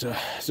just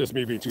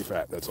me being too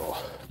fat. That's all.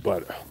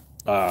 But,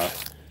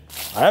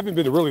 I haven't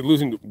been really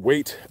losing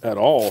weight at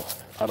all.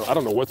 I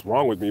don't know what's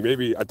wrong with me.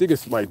 Maybe, I think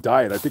it's my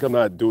diet. I think I'm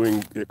not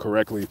doing it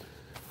correctly.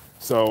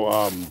 So,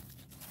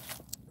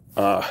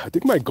 I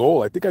think my goal,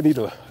 like,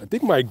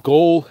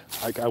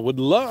 I would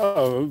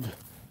love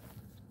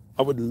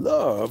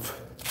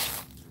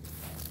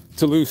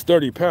to lose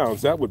 30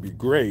 pounds. That would be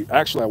great.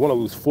 Actually, I want to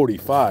lose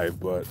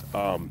 45, but,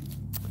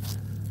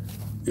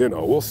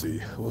 we'll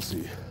see. We'll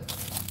see.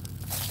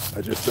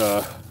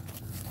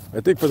 I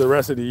think for the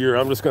rest of the year,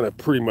 I'm just going to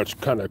pretty much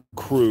kind of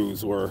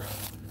cruise or,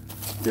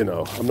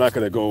 I'm not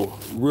going to go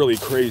really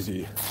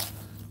crazy,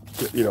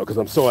 because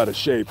I'm so out of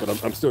shape,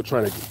 but I'm still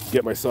trying to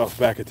get myself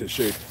back into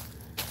shape,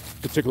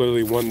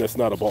 particularly one that's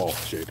not a ball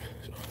shape.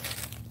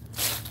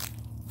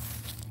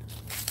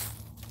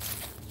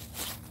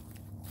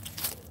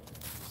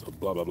 So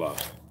blah, blah, blah.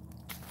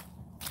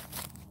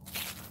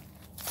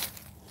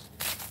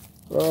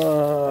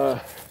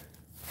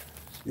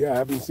 Yeah, I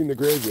haven't seen the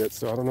grave yet,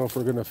 so I don't know if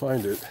we're gonna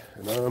find it.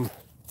 And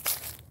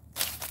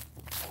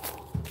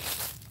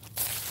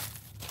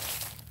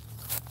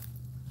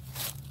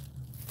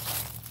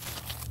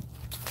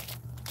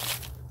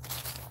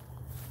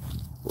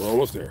we're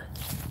almost there.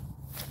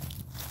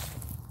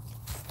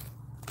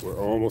 We're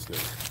almost there.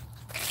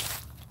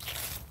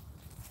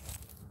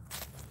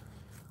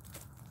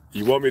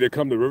 You want me to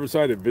come to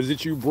Riverside and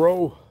visit you,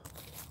 bro?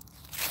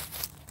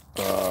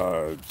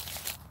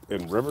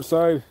 In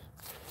Riverside?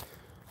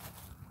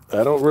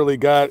 I don't really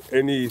got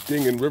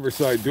anything in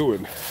Riverside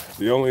doing.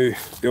 The only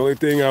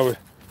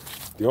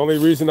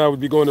reason I would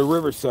be going to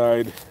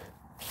Riverside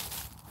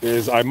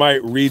is I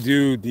might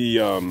redo the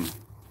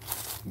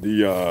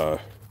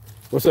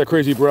what's that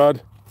crazy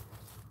broad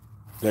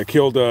that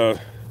killed well,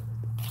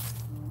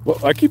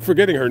 I keep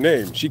forgetting her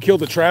name. She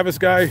killed the Travis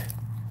guy,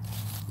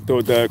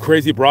 the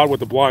crazy broad with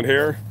the blonde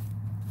hair.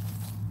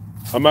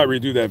 I might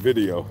redo that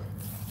video.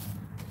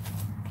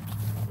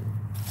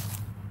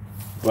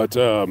 But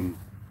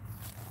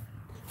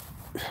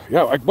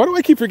yeah, why do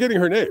I keep forgetting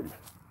her name?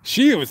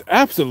 She was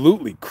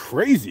absolutely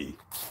crazy.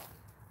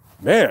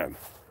 Man.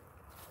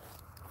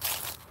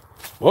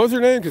 What was her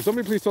name? Can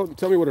somebody please tell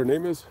me what her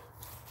name is?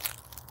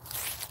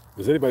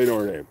 Does anybody know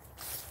her name?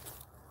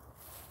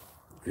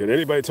 Can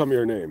anybody tell me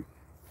her name?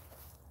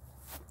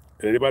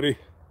 Anybody?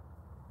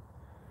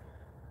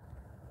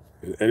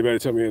 Anybody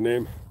tell me her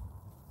name?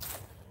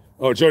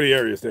 Oh, Jodi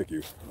Arias, thank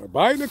you.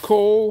 Bye,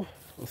 Nicole.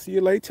 I'll see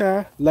you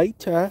later.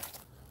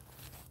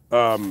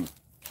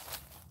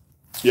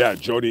 Yeah,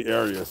 Jodi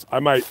Arias. I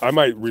might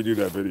redo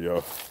that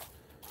video.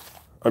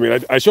 I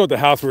mean, I showed the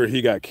house where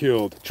he got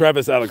killed.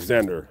 Travis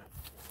Alexander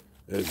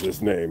is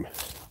his name.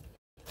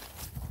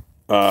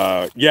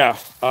 Yeah,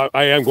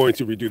 I am going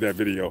to redo that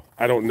video.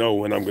 I don't know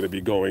when I'm going to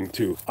be going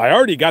to. I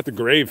already got the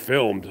grave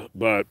filmed,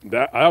 but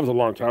that was a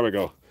long time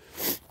ago.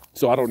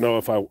 So I don't know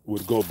if I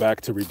would go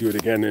back to redo it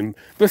again. And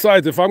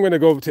besides, if I'm going to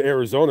go to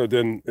Arizona,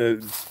 then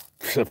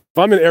if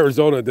I'm in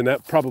Arizona, then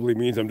that probably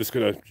means I'm just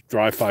going to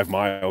drive 5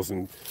 miles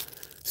and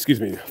excuse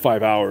me,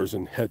 5 hours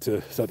and head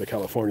to Southern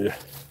California.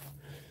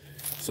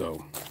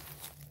 So,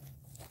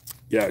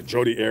 yeah,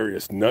 Jodi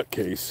Arias,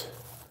 nutcase.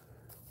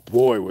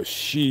 Boy, was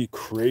she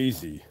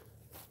crazy.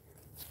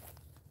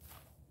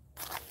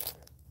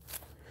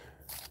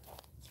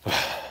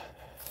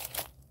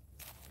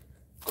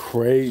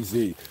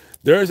 Crazy.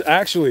 There's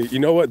actually, you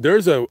know what?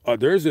 There's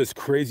this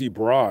crazy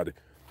broad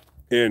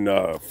in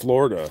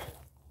Florida.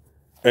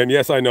 And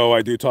yes, I know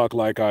I do talk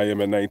like I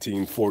am a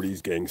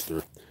 1940s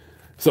gangster.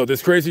 So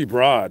this crazy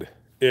broad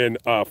in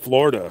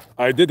Florida,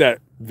 I did that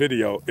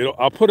video.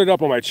 I'll put it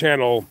up on my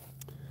channel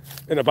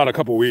in about a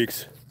couple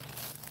weeks.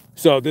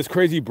 So this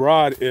crazy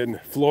broad in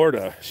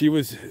Florida, she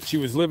was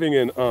living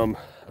in I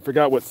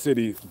forgot what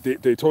city,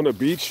 Daytona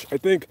Beach, I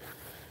think.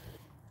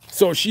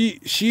 So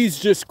she's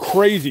just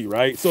crazy,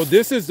 right? So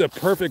this is the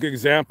perfect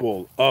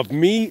example of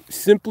me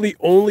simply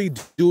only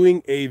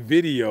doing a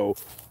video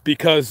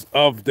because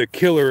of the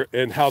killer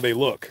and how they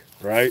look,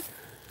 right?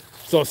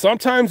 So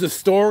sometimes a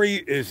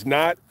story is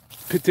not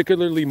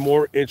particularly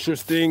more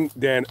interesting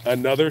than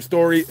another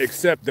story,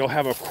 except they'll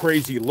have a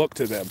crazy look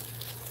to them.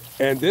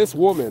 And this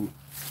woman,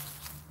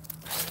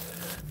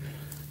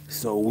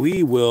 so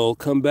we will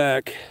come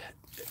back.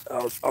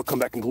 I'll come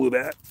back and glue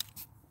that.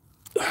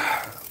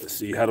 Let's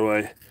see, how do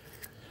I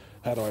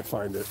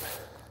find it?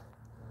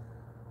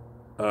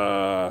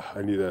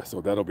 I need that,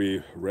 so that'll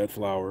be red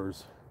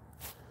flowers.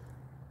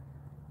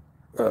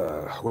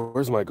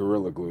 Where's my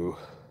Gorilla Glue?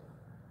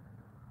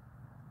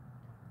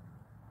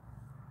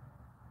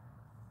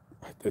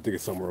 I think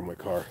it's somewhere in my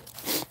car.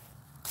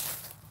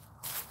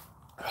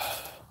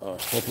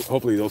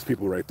 Hopefully those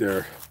people right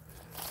there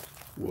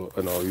will,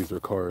 and I'll use their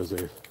car as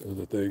a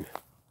thing.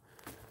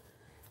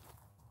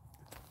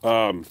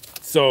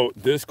 So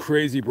this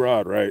crazy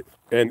broad, right?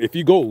 And if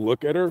you go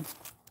look at her,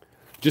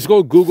 just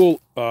go Google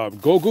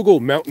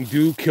Mountain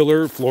Dew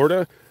Killer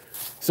Florida.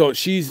 So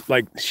she's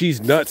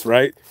nuts,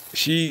 right?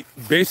 She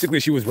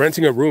was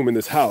renting a room in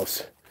this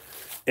house,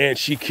 and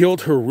she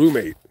killed her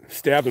roommate,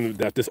 stabbed him,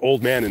 this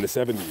old man in the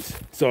 70s.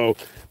 So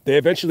they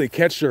eventually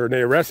catch her and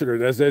they arrested her.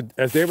 And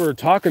as they were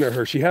talking to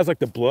her, she has like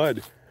the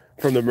blood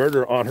from the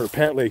murder on her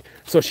pant leg.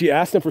 So she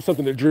asked them for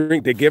something to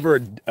drink. They give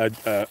her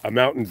a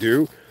Mountain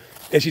Dew,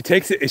 and she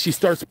takes it and she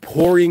starts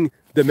pouring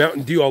the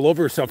Mountain Dew all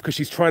over herself because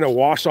she's trying to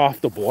wash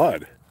off the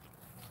blood.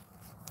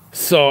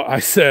 So I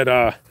said,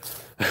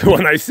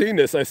 when I seen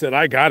this, I said,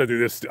 I gotta do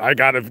this. I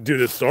gotta do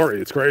this story.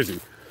 It's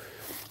crazy.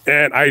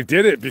 And I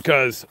did it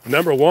because,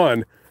 number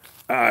one,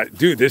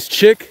 dude, this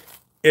chick,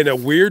 in a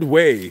weird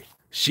way,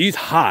 she's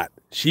hot.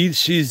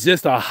 She's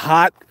just a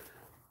hot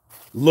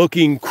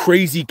looking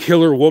crazy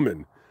killer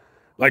woman.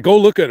 Like, go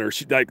look at her.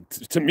 She, like,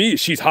 to me,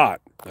 she's hot.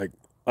 Like,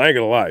 I ain't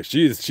gonna lie.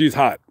 She's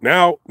hot.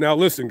 Now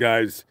listen,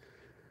 guys,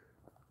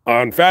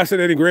 on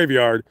Fascinating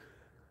Graveyard,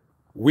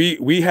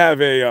 we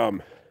have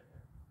a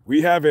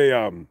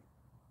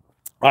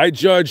I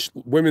judge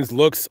women's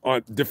looks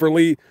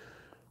differently,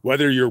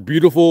 whether you're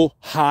beautiful,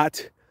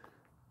 hot,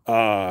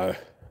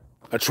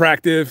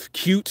 attractive,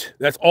 cute.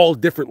 That's all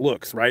different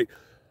looks, right?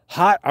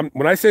 Hot.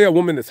 When I say a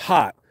woman is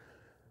hot,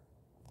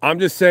 I'm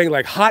just saying,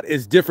 like, hot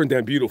is different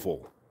than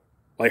beautiful.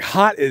 Like,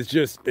 hot is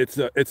just, it's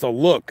a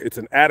look, it's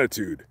an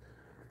attitude.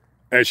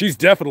 And she's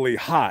definitely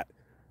hot,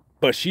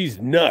 but she's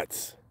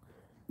nuts.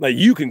 Like,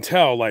 you can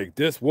tell, like,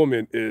 this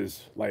woman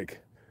is, like,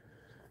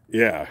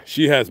 yeah,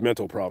 she has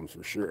mental problems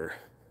for sure.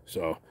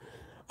 So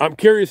I'm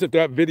curious if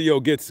that video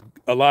gets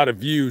a lot of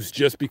views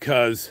just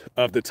because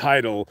of the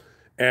title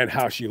and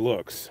how she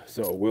looks.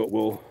 So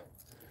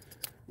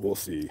we'll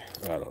see.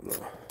 I don't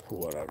know.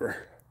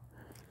 Whatever.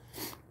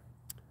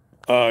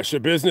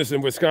 Should business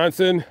in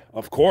Wisconsin?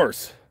 Of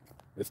course.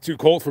 It's too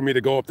cold for me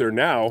to go up there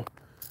now.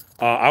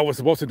 I was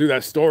supposed to do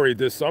that story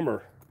this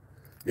summer.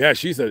 Yeah,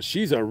 she's a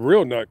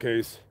real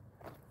nutcase.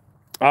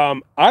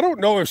 I don't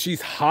know if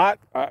she's hot.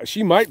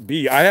 She might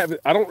be. I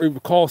don't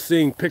recall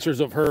seeing pictures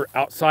of her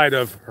outside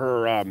of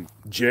her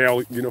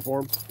jail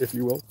uniform, if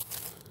you will.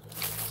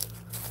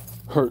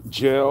 Her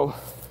jail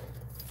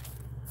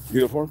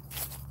uniform.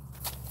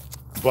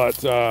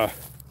 But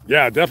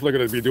yeah, definitely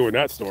going to be doing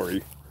that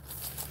story.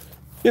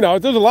 You know,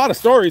 there's a lot of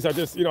stories. I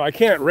just, I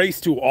can't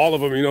race to all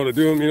of them, to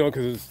do them,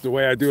 because it's the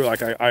way I do it.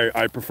 Like,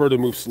 I prefer to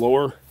move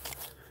slower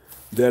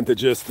than to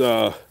just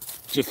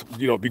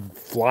be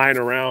flying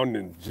around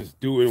and just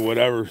doing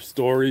whatever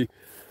story,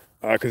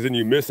 because then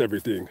you miss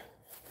everything.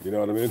 You know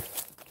what I mean?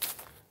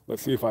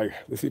 Let's see if I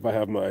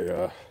have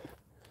my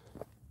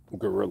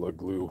Gorilla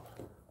Glue.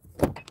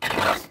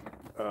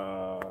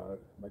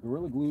 My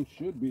Gorilla Glue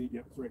should be,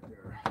 yep, it's right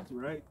there. It's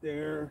right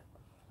there.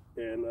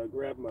 And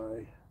grab my,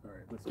 all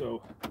right, let's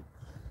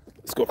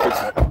go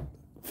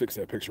fix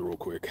that picture real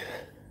quick.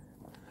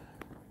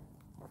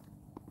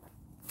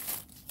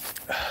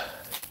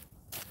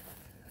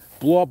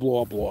 Blah,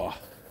 blah, blah.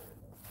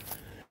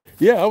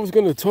 Yeah, I was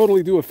going to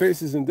totally do a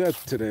Faces in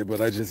Death today, but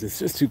it's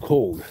just too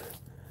cold.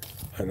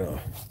 I know.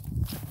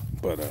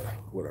 But,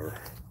 whatever.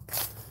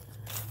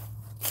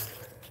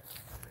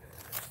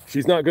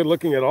 She's not good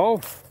looking at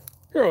all?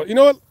 Here, you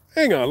know what?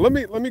 Hang on. Let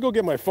me go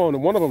get my phone,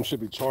 and one of them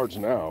should be charged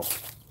now.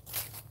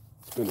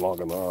 It's been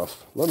long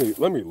enough. Let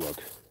me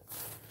look.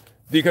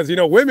 Because, you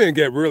know, women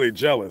get really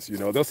jealous, you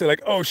know. They'll say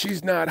like, oh,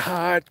 she's not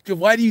hot.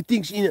 Why do you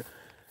think she, you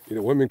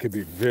know, women can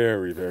be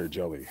very, very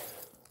jelly.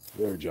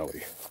 Very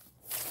jelly.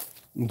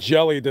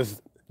 Jelly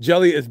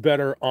is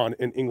better on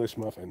an English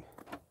muffin,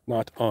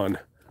 not on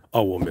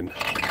a woman.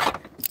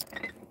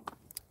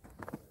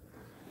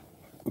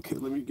 Okay,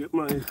 let me get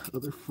my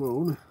other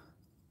phone.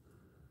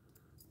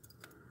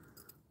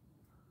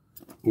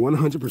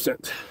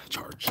 100%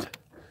 charged.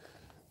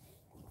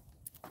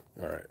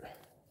 All right.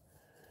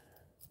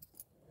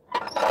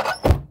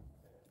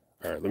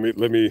 All right, let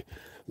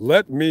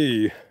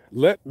me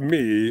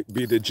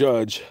be the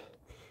judge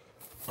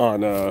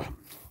on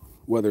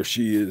whether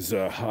she is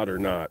hot or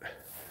not.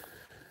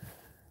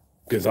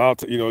 Because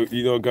you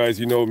know,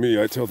 guys, you know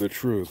me, I tell the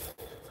truth.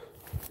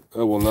 I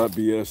will not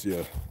BS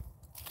you.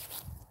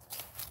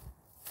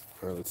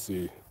 All right, let's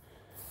see.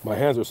 My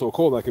hands are so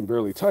cold I can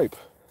barely type.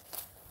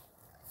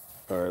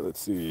 All right, let's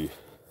see.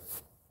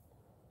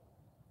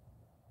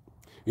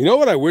 You know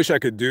what I wish I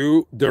could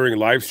do during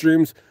live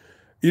streams?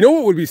 You know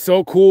what would be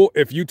so cool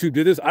if YouTube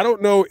did this? I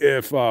don't know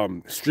if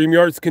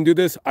StreamYards can do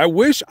this. I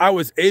wish I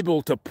was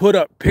able to put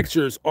up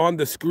pictures on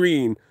the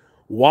screen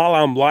while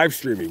I'm live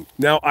streaming.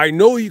 Now, I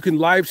know you can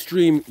live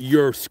stream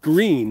your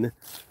screen,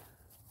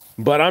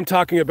 but I'm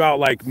talking about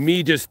like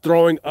me just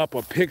throwing up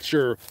a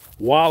picture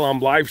while I'm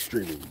live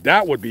streaming.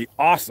 That would be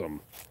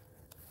awesome.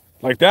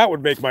 Like that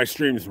would make my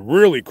streams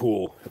really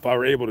cool if I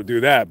were able to do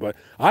that. But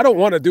I don't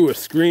want to do a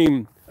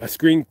screen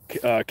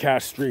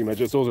cast stream. I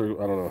don't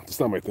know. It's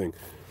not my thing.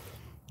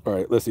 All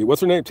right, let's see.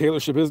 What's her name? Taylor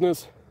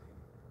Shabusiness?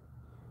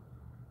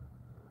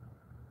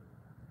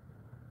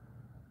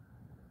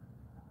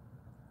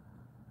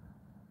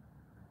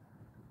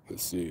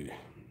 Let's see.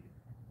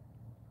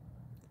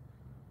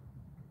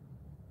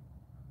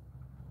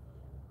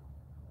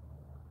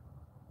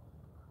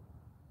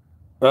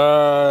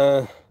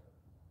 I'm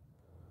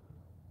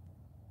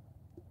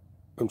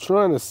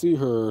trying to see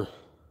her.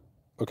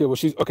 Okay, well,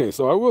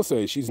 so I will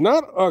say she's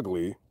not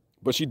ugly,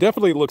 but she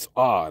definitely looks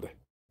odd.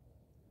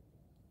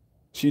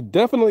 She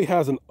definitely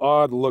has an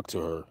odd look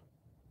to her.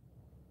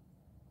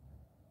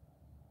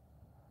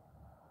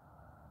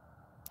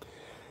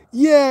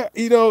 Yeah,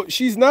 you know,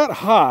 she's not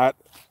hot,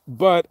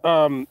 but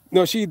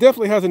no, she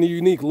definitely has a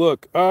unique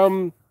look.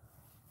 I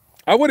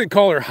wouldn't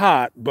call her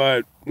hot,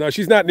 but no,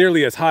 she's not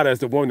nearly as hot as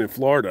the one in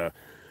Florida.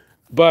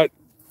 But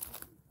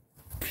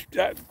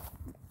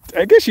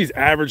I guess she's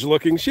average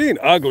looking. She ain't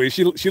ugly.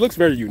 She looks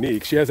very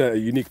unique. She has a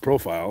unique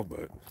profile,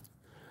 but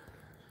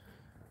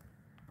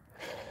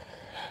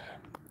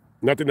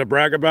nothing to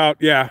brag about.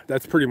 Yeah,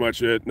 that's pretty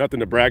much it.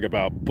 Nothing to brag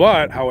about.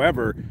 But,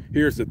 however,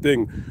 here's the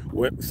thing.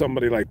 When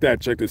somebody like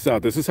that, check this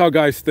out. This is how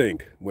guys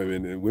think.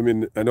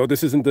 Women, I know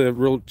this isn't the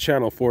real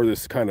channel for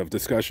this kind of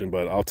discussion,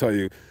 but I'll tell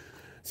you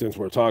since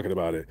we're talking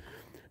about it.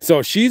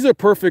 So she's a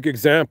perfect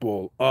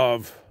example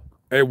of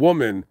a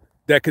woman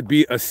that could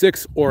be a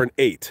 6 or an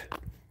 8.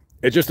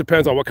 It just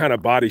depends on what kind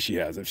of body she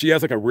has. If she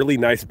has like a really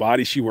nice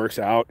body, she works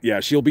out, yeah,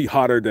 she'll be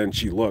hotter than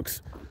she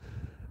looks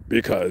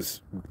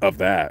because of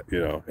that, you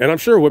know. And I'm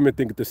sure women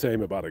think the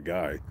same about a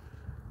guy.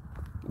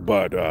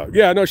 But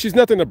yeah, no, she's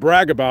nothing to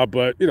brag about,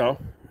 but you know,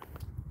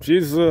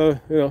 she's you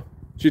know,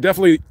 she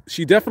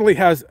definitely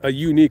has a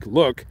unique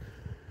look,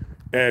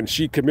 and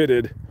she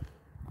committed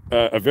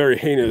a very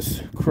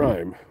heinous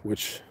crime,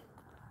 which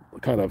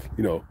kind of,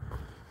 you know,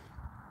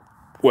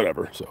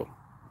 whatever. So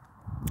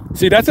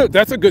see, that's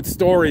a good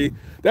story.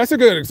 That's a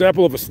good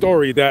example of a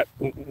story that,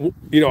 you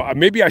know,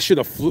 maybe I should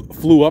have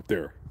flew up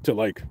there to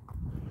like,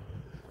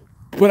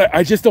 but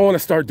I just don't want to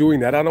start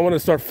doing that. I don't want to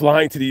start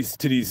flying to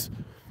these,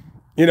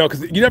 you know,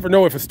 because you never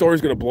know if a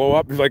story's going to blow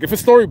up. It's like if a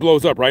story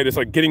blows up, right, it's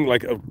like getting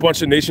like a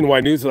bunch of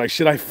nationwide news. Like,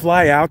 should I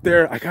fly out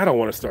there? Like, I don't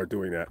want to start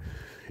doing that.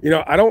 You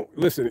know,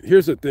 listen,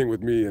 here's the thing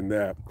with me and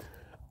that.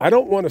 I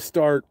don't want to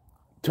start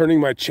turning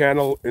my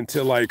channel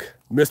into like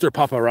Mr.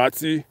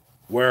 Paparazzi,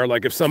 where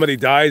like if somebody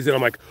dies and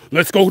I'm like,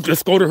 let's go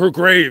to her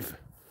grave.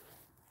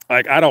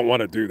 Like, I don't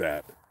want to do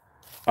that.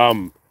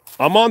 I'm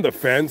on the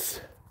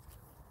fence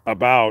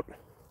about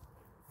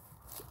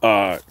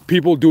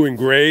people doing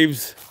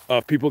graves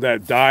of people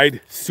that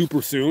died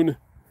super soon.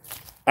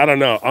 I don't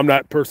know. I'm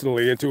not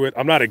personally into it.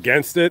 I'm not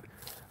against it.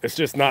 It's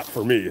just not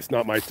for me. It's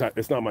not my thing.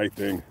 It's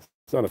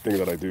not a thing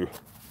that I do.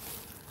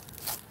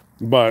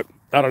 But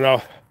I don't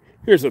know.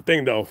 Here's the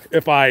thing though.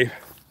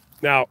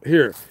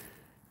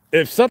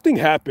 If something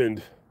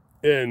happened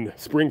in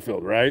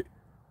Springfield, right?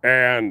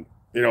 And,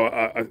 you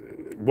know,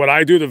 would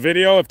I do the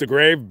video if the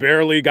grave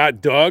barely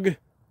got dug?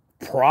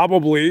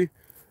 Probably.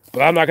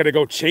 But I'm not going to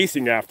go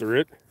chasing after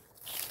it.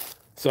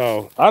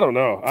 So, I don't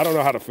know. I don't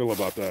know how to feel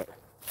about that.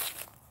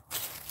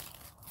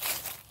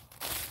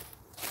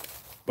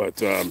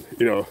 But,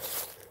 you know.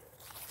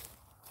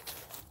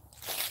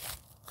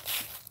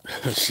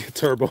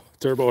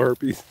 Turbo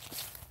herpes.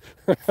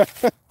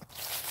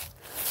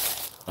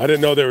 I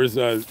didn't know there was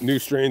new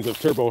strains of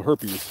turbo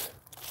herpes.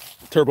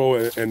 Turbo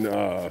and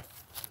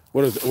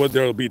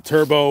there'll be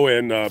turbo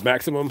and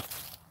maximum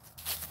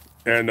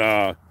and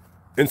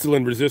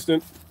insulin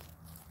resistant.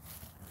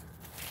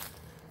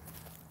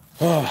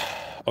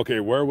 Okay,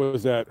 where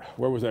was that?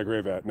 Where was that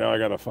grave at? Now I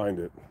gotta find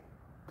it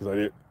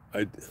because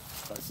I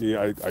see.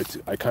 I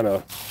kind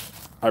of.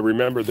 I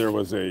remember there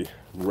was a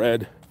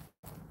red.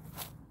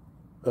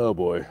 Oh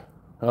boy,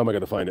 how am I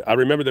gonna find it? I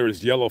remember there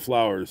was yellow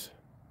flowers.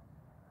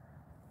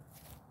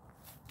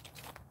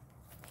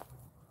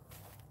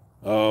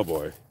 Oh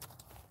boy.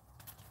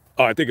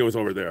 Oh, I think it was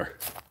over there.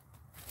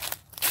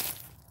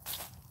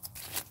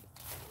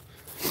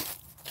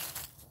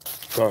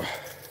 Oh.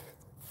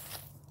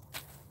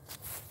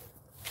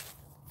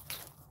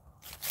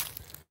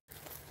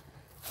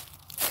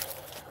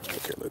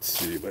 Okay, let's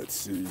see. Let's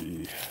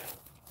see.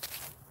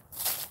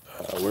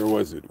 Where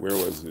was it? Where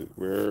was it?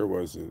 Where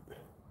was it?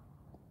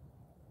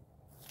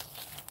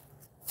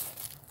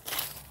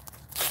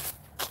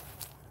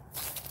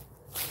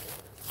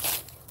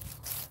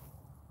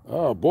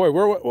 Oh boy,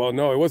 where? Well,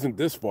 no, it wasn't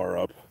this far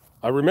up.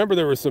 I remember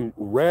there was some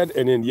red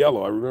and then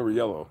yellow. I remember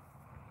yellow.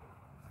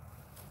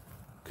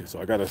 Okay,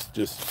 so I gotta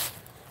just.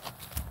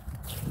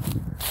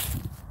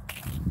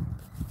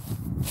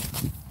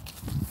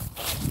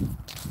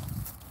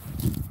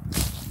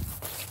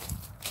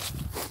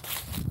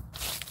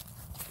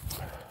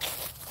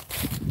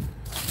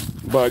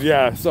 But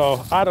yeah,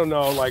 so I don't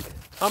know, like,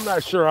 I'm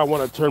not sure I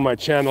want to turn my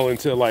channel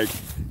into like,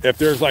 if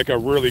there's like a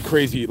really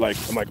crazy, like,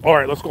 I'm like, all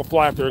right, let's go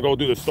fly up there and go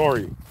do the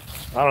story.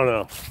 I don't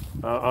know.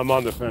 I'm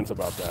on the fence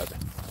about that.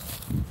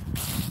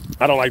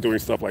 I don't like doing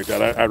stuff like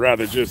that. I'd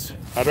rather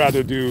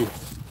do,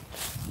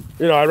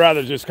 I'd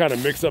rather just kind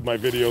of mix up my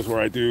videos where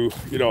I do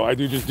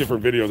just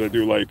different videos. I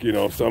do like,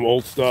 some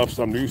old stuff,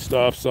 some new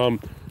stuff, some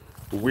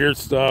weird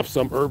stuff,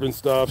 some urban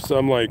stuff,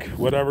 some like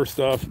whatever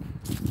stuff.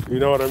 You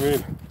know what I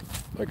mean?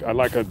 Like I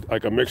like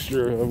a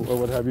mixture of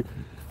what have you.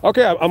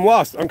 Okay, I'm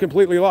lost. I'm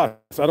completely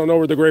lost. I don't know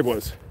where the grave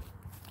was.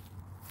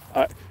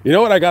 You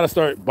know what I got to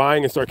start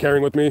buying and start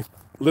carrying with me?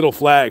 Little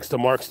flags to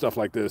mark stuff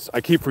like this. I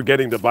keep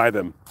forgetting to buy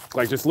them.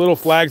 Like just little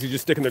flags you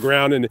just stick in the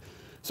ground, and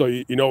so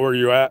you know where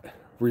you're at.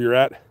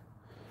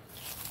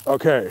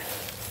 Okay.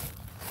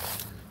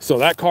 So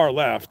that car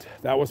left.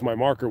 That was my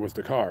marker, was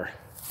the car.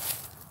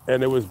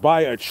 And it was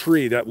by a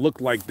tree that looked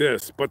like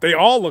this, but they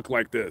all look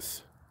like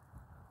this.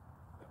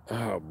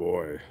 Oh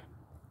boy.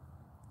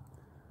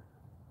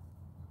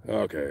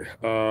 Okay.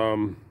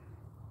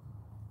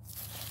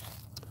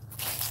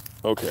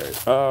 Okay.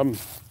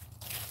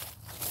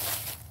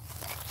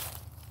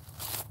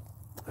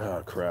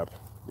 Oh crap.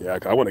 Yeah,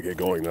 I want to get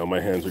going now. My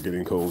hands are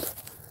getting cold.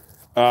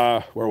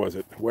 Where was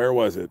it? Where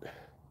was it?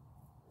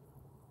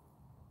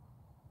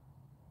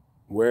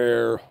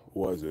 Where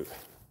was it?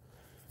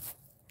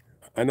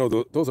 I know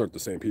those aren't the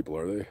same people,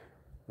 are they?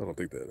 I don't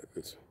think that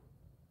is.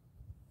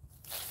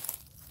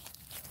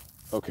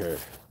 Okay.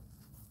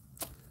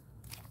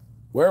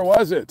 Where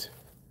was it?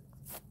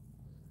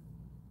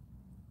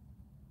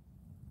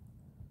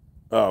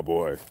 Oh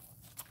boy.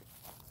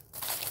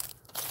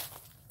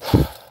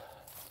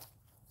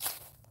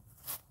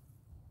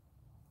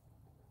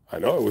 I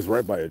know it was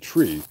right by a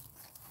tree.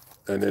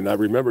 And then I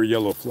remember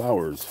yellow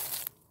flowers.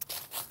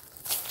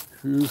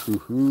 Hoo hoo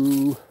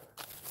hoo.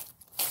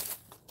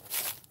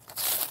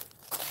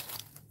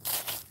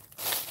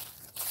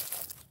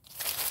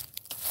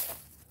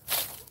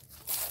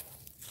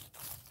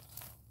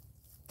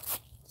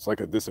 It's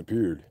like it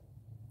disappeared.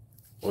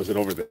 Was it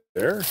over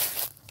there?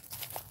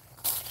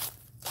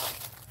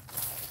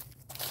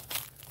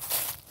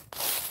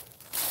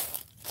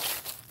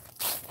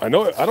 I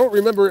know, I don't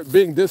remember it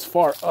being this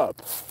far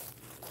up.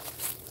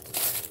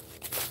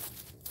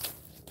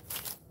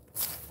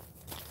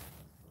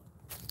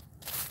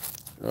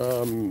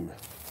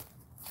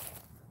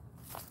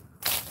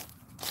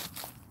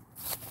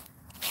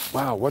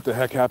 Wow, what the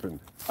heck happened?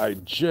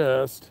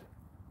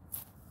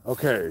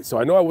 Okay, so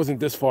I know I wasn't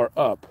this far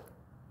up.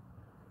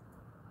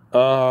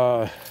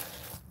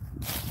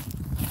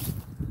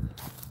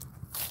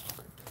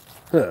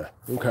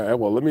 Okay,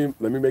 well, let me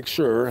make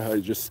sure. I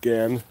just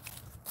scan.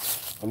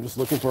 I'm just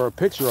looking for a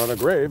picture on a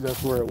grave.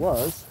 That's where it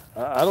was.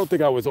 I don't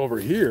think I was over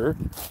here.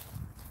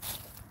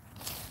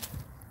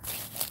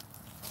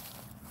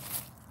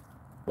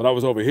 But I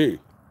was over here.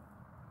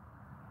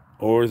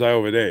 Or was I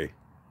over there?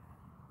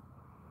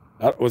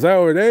 Was I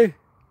over there?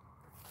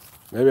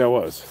 Maybe I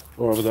was.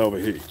 Or was I over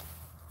here?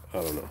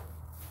 I don't know.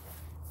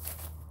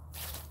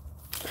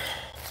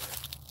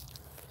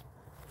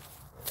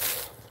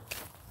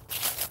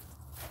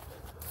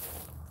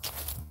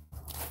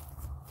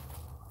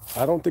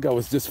 I don't think I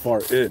was this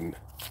far in.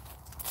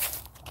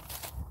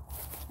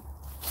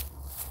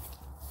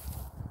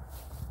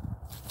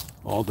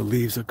 All the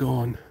leaves are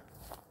gone.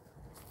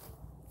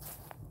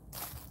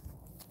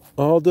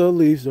 All the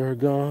leaves are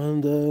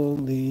gone, the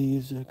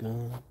leaves are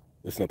gone.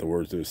 That's not the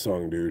words to the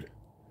song, dude.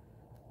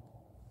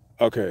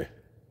 Okay.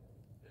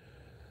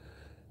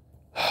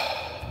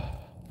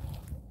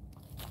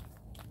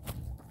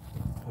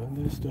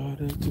 When they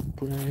started to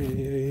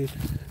pray,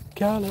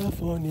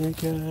 California,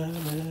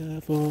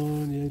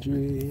 California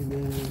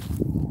dreaming.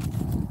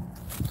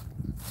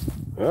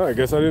 Oh, I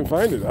guess I didn't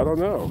find it. I don't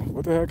know.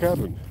 What the heck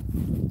happened?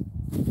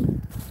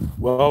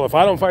 Well, if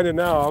I don't find it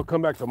now, I'll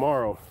come back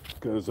tomorrow.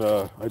 because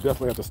I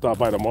definitely have to stop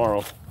by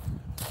tomorrow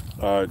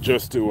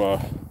just to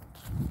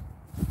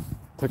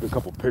take a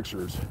couple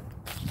pictures.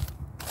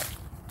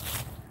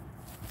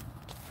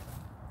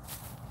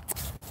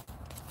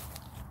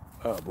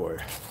 Oh boy.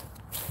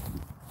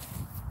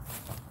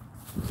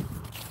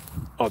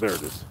 Oh, there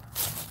it is.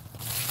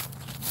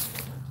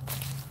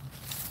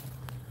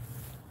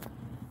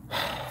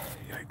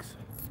 Yikes.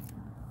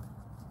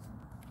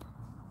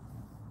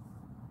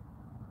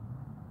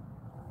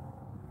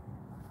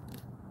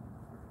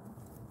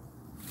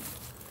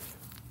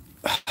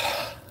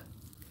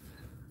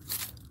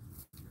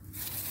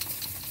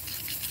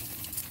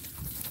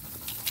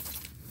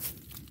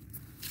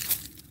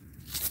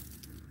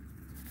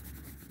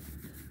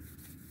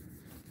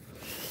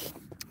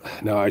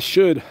 Now I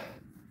should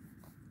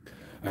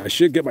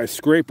get my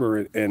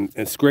scraper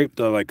and scrape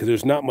the, like, because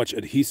there's not much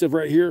adhesive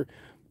right here,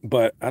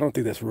 but I don't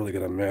think that's really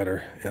gonna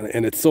matter.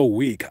 And it's so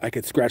weak, I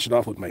could scratch it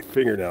off with my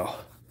fingernail.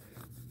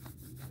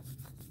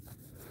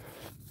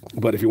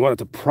 But if you wanted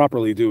to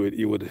properly do it,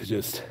 you would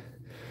just,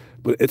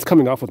 but it's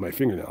coming off with my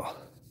fingernail.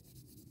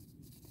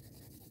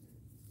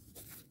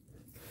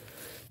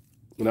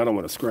 And I don't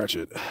want to scratch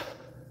it.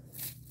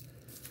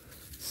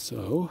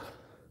 So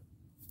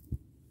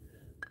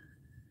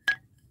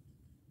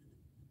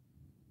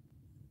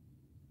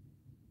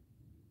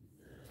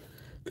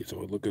okay, so it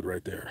would look good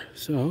right there.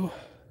 So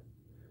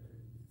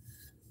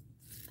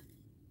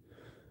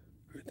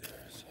right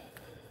there. So.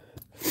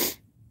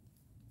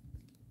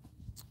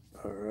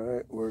 All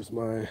right, where's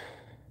my?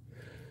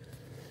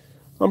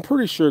 I'm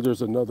pretty sure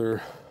there's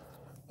another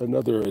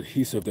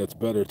adhesive that's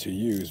better to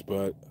use,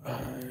 but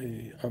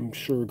I'm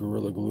sure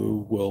Gorilla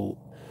Glue will.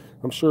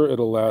 I'm sure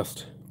it'll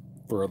last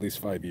for at least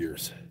 5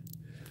 years.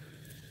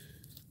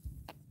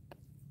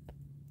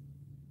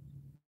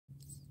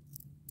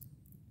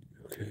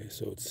 Okay,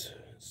 so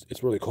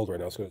it's really cold right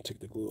now. It's going to take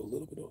the glue a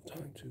little bit of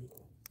time to.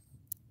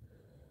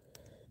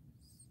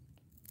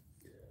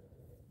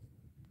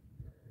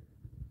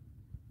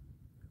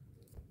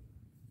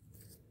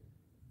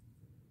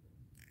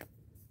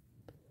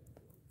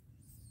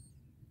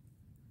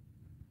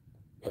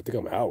 I think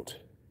I'm out.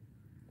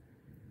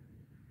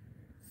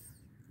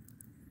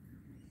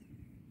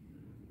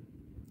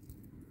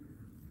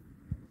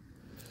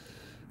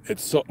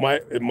 It's so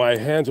my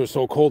hands are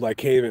so cold I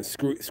can't even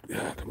screw.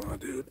 Come on,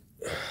 dude.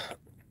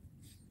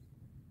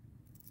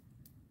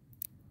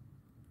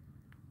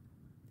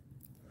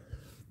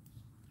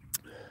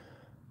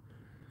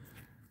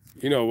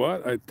 You know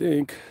what? I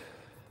think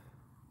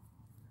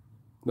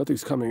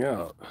nothing's coming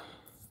out.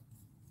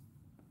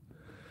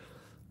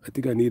 I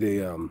think I need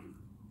a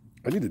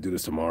I need to do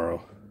this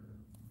tomorrow.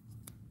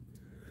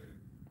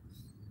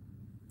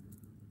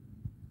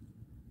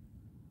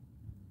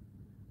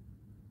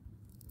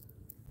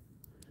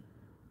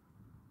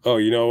 Oh,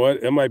 you know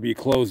what? It might be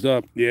closed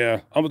up. Yeah,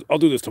 I'll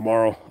do this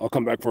tomorrow. I'll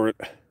come back for it.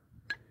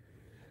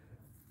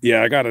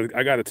 Yeah, I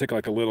gotta take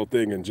like a little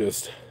thing and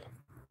just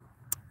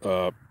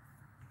poke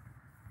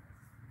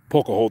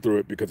a hole through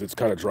it because it's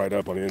kind of dried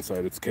up on the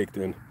inside. It's caked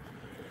in.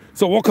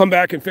 So we'll come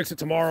back and fix it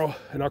tomorrow,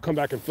 and I'll come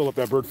back and fill up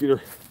that bird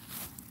feeder.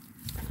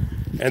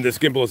 And this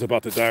gimbal is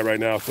about to die right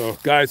now. So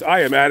guys,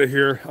 I am out of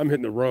here. I'm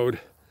hitting the road.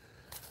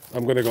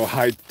 I'm gonna go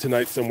hide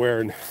tonight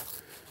somewhere and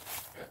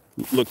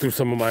look through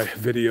some of my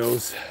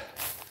videos.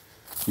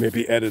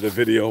 Maybe edit a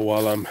video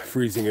while I'm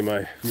freezing in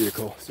my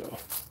vehicle. So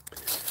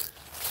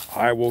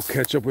I will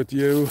catch up with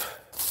you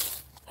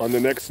on the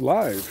next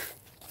live.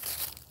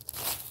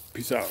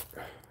 Peace out.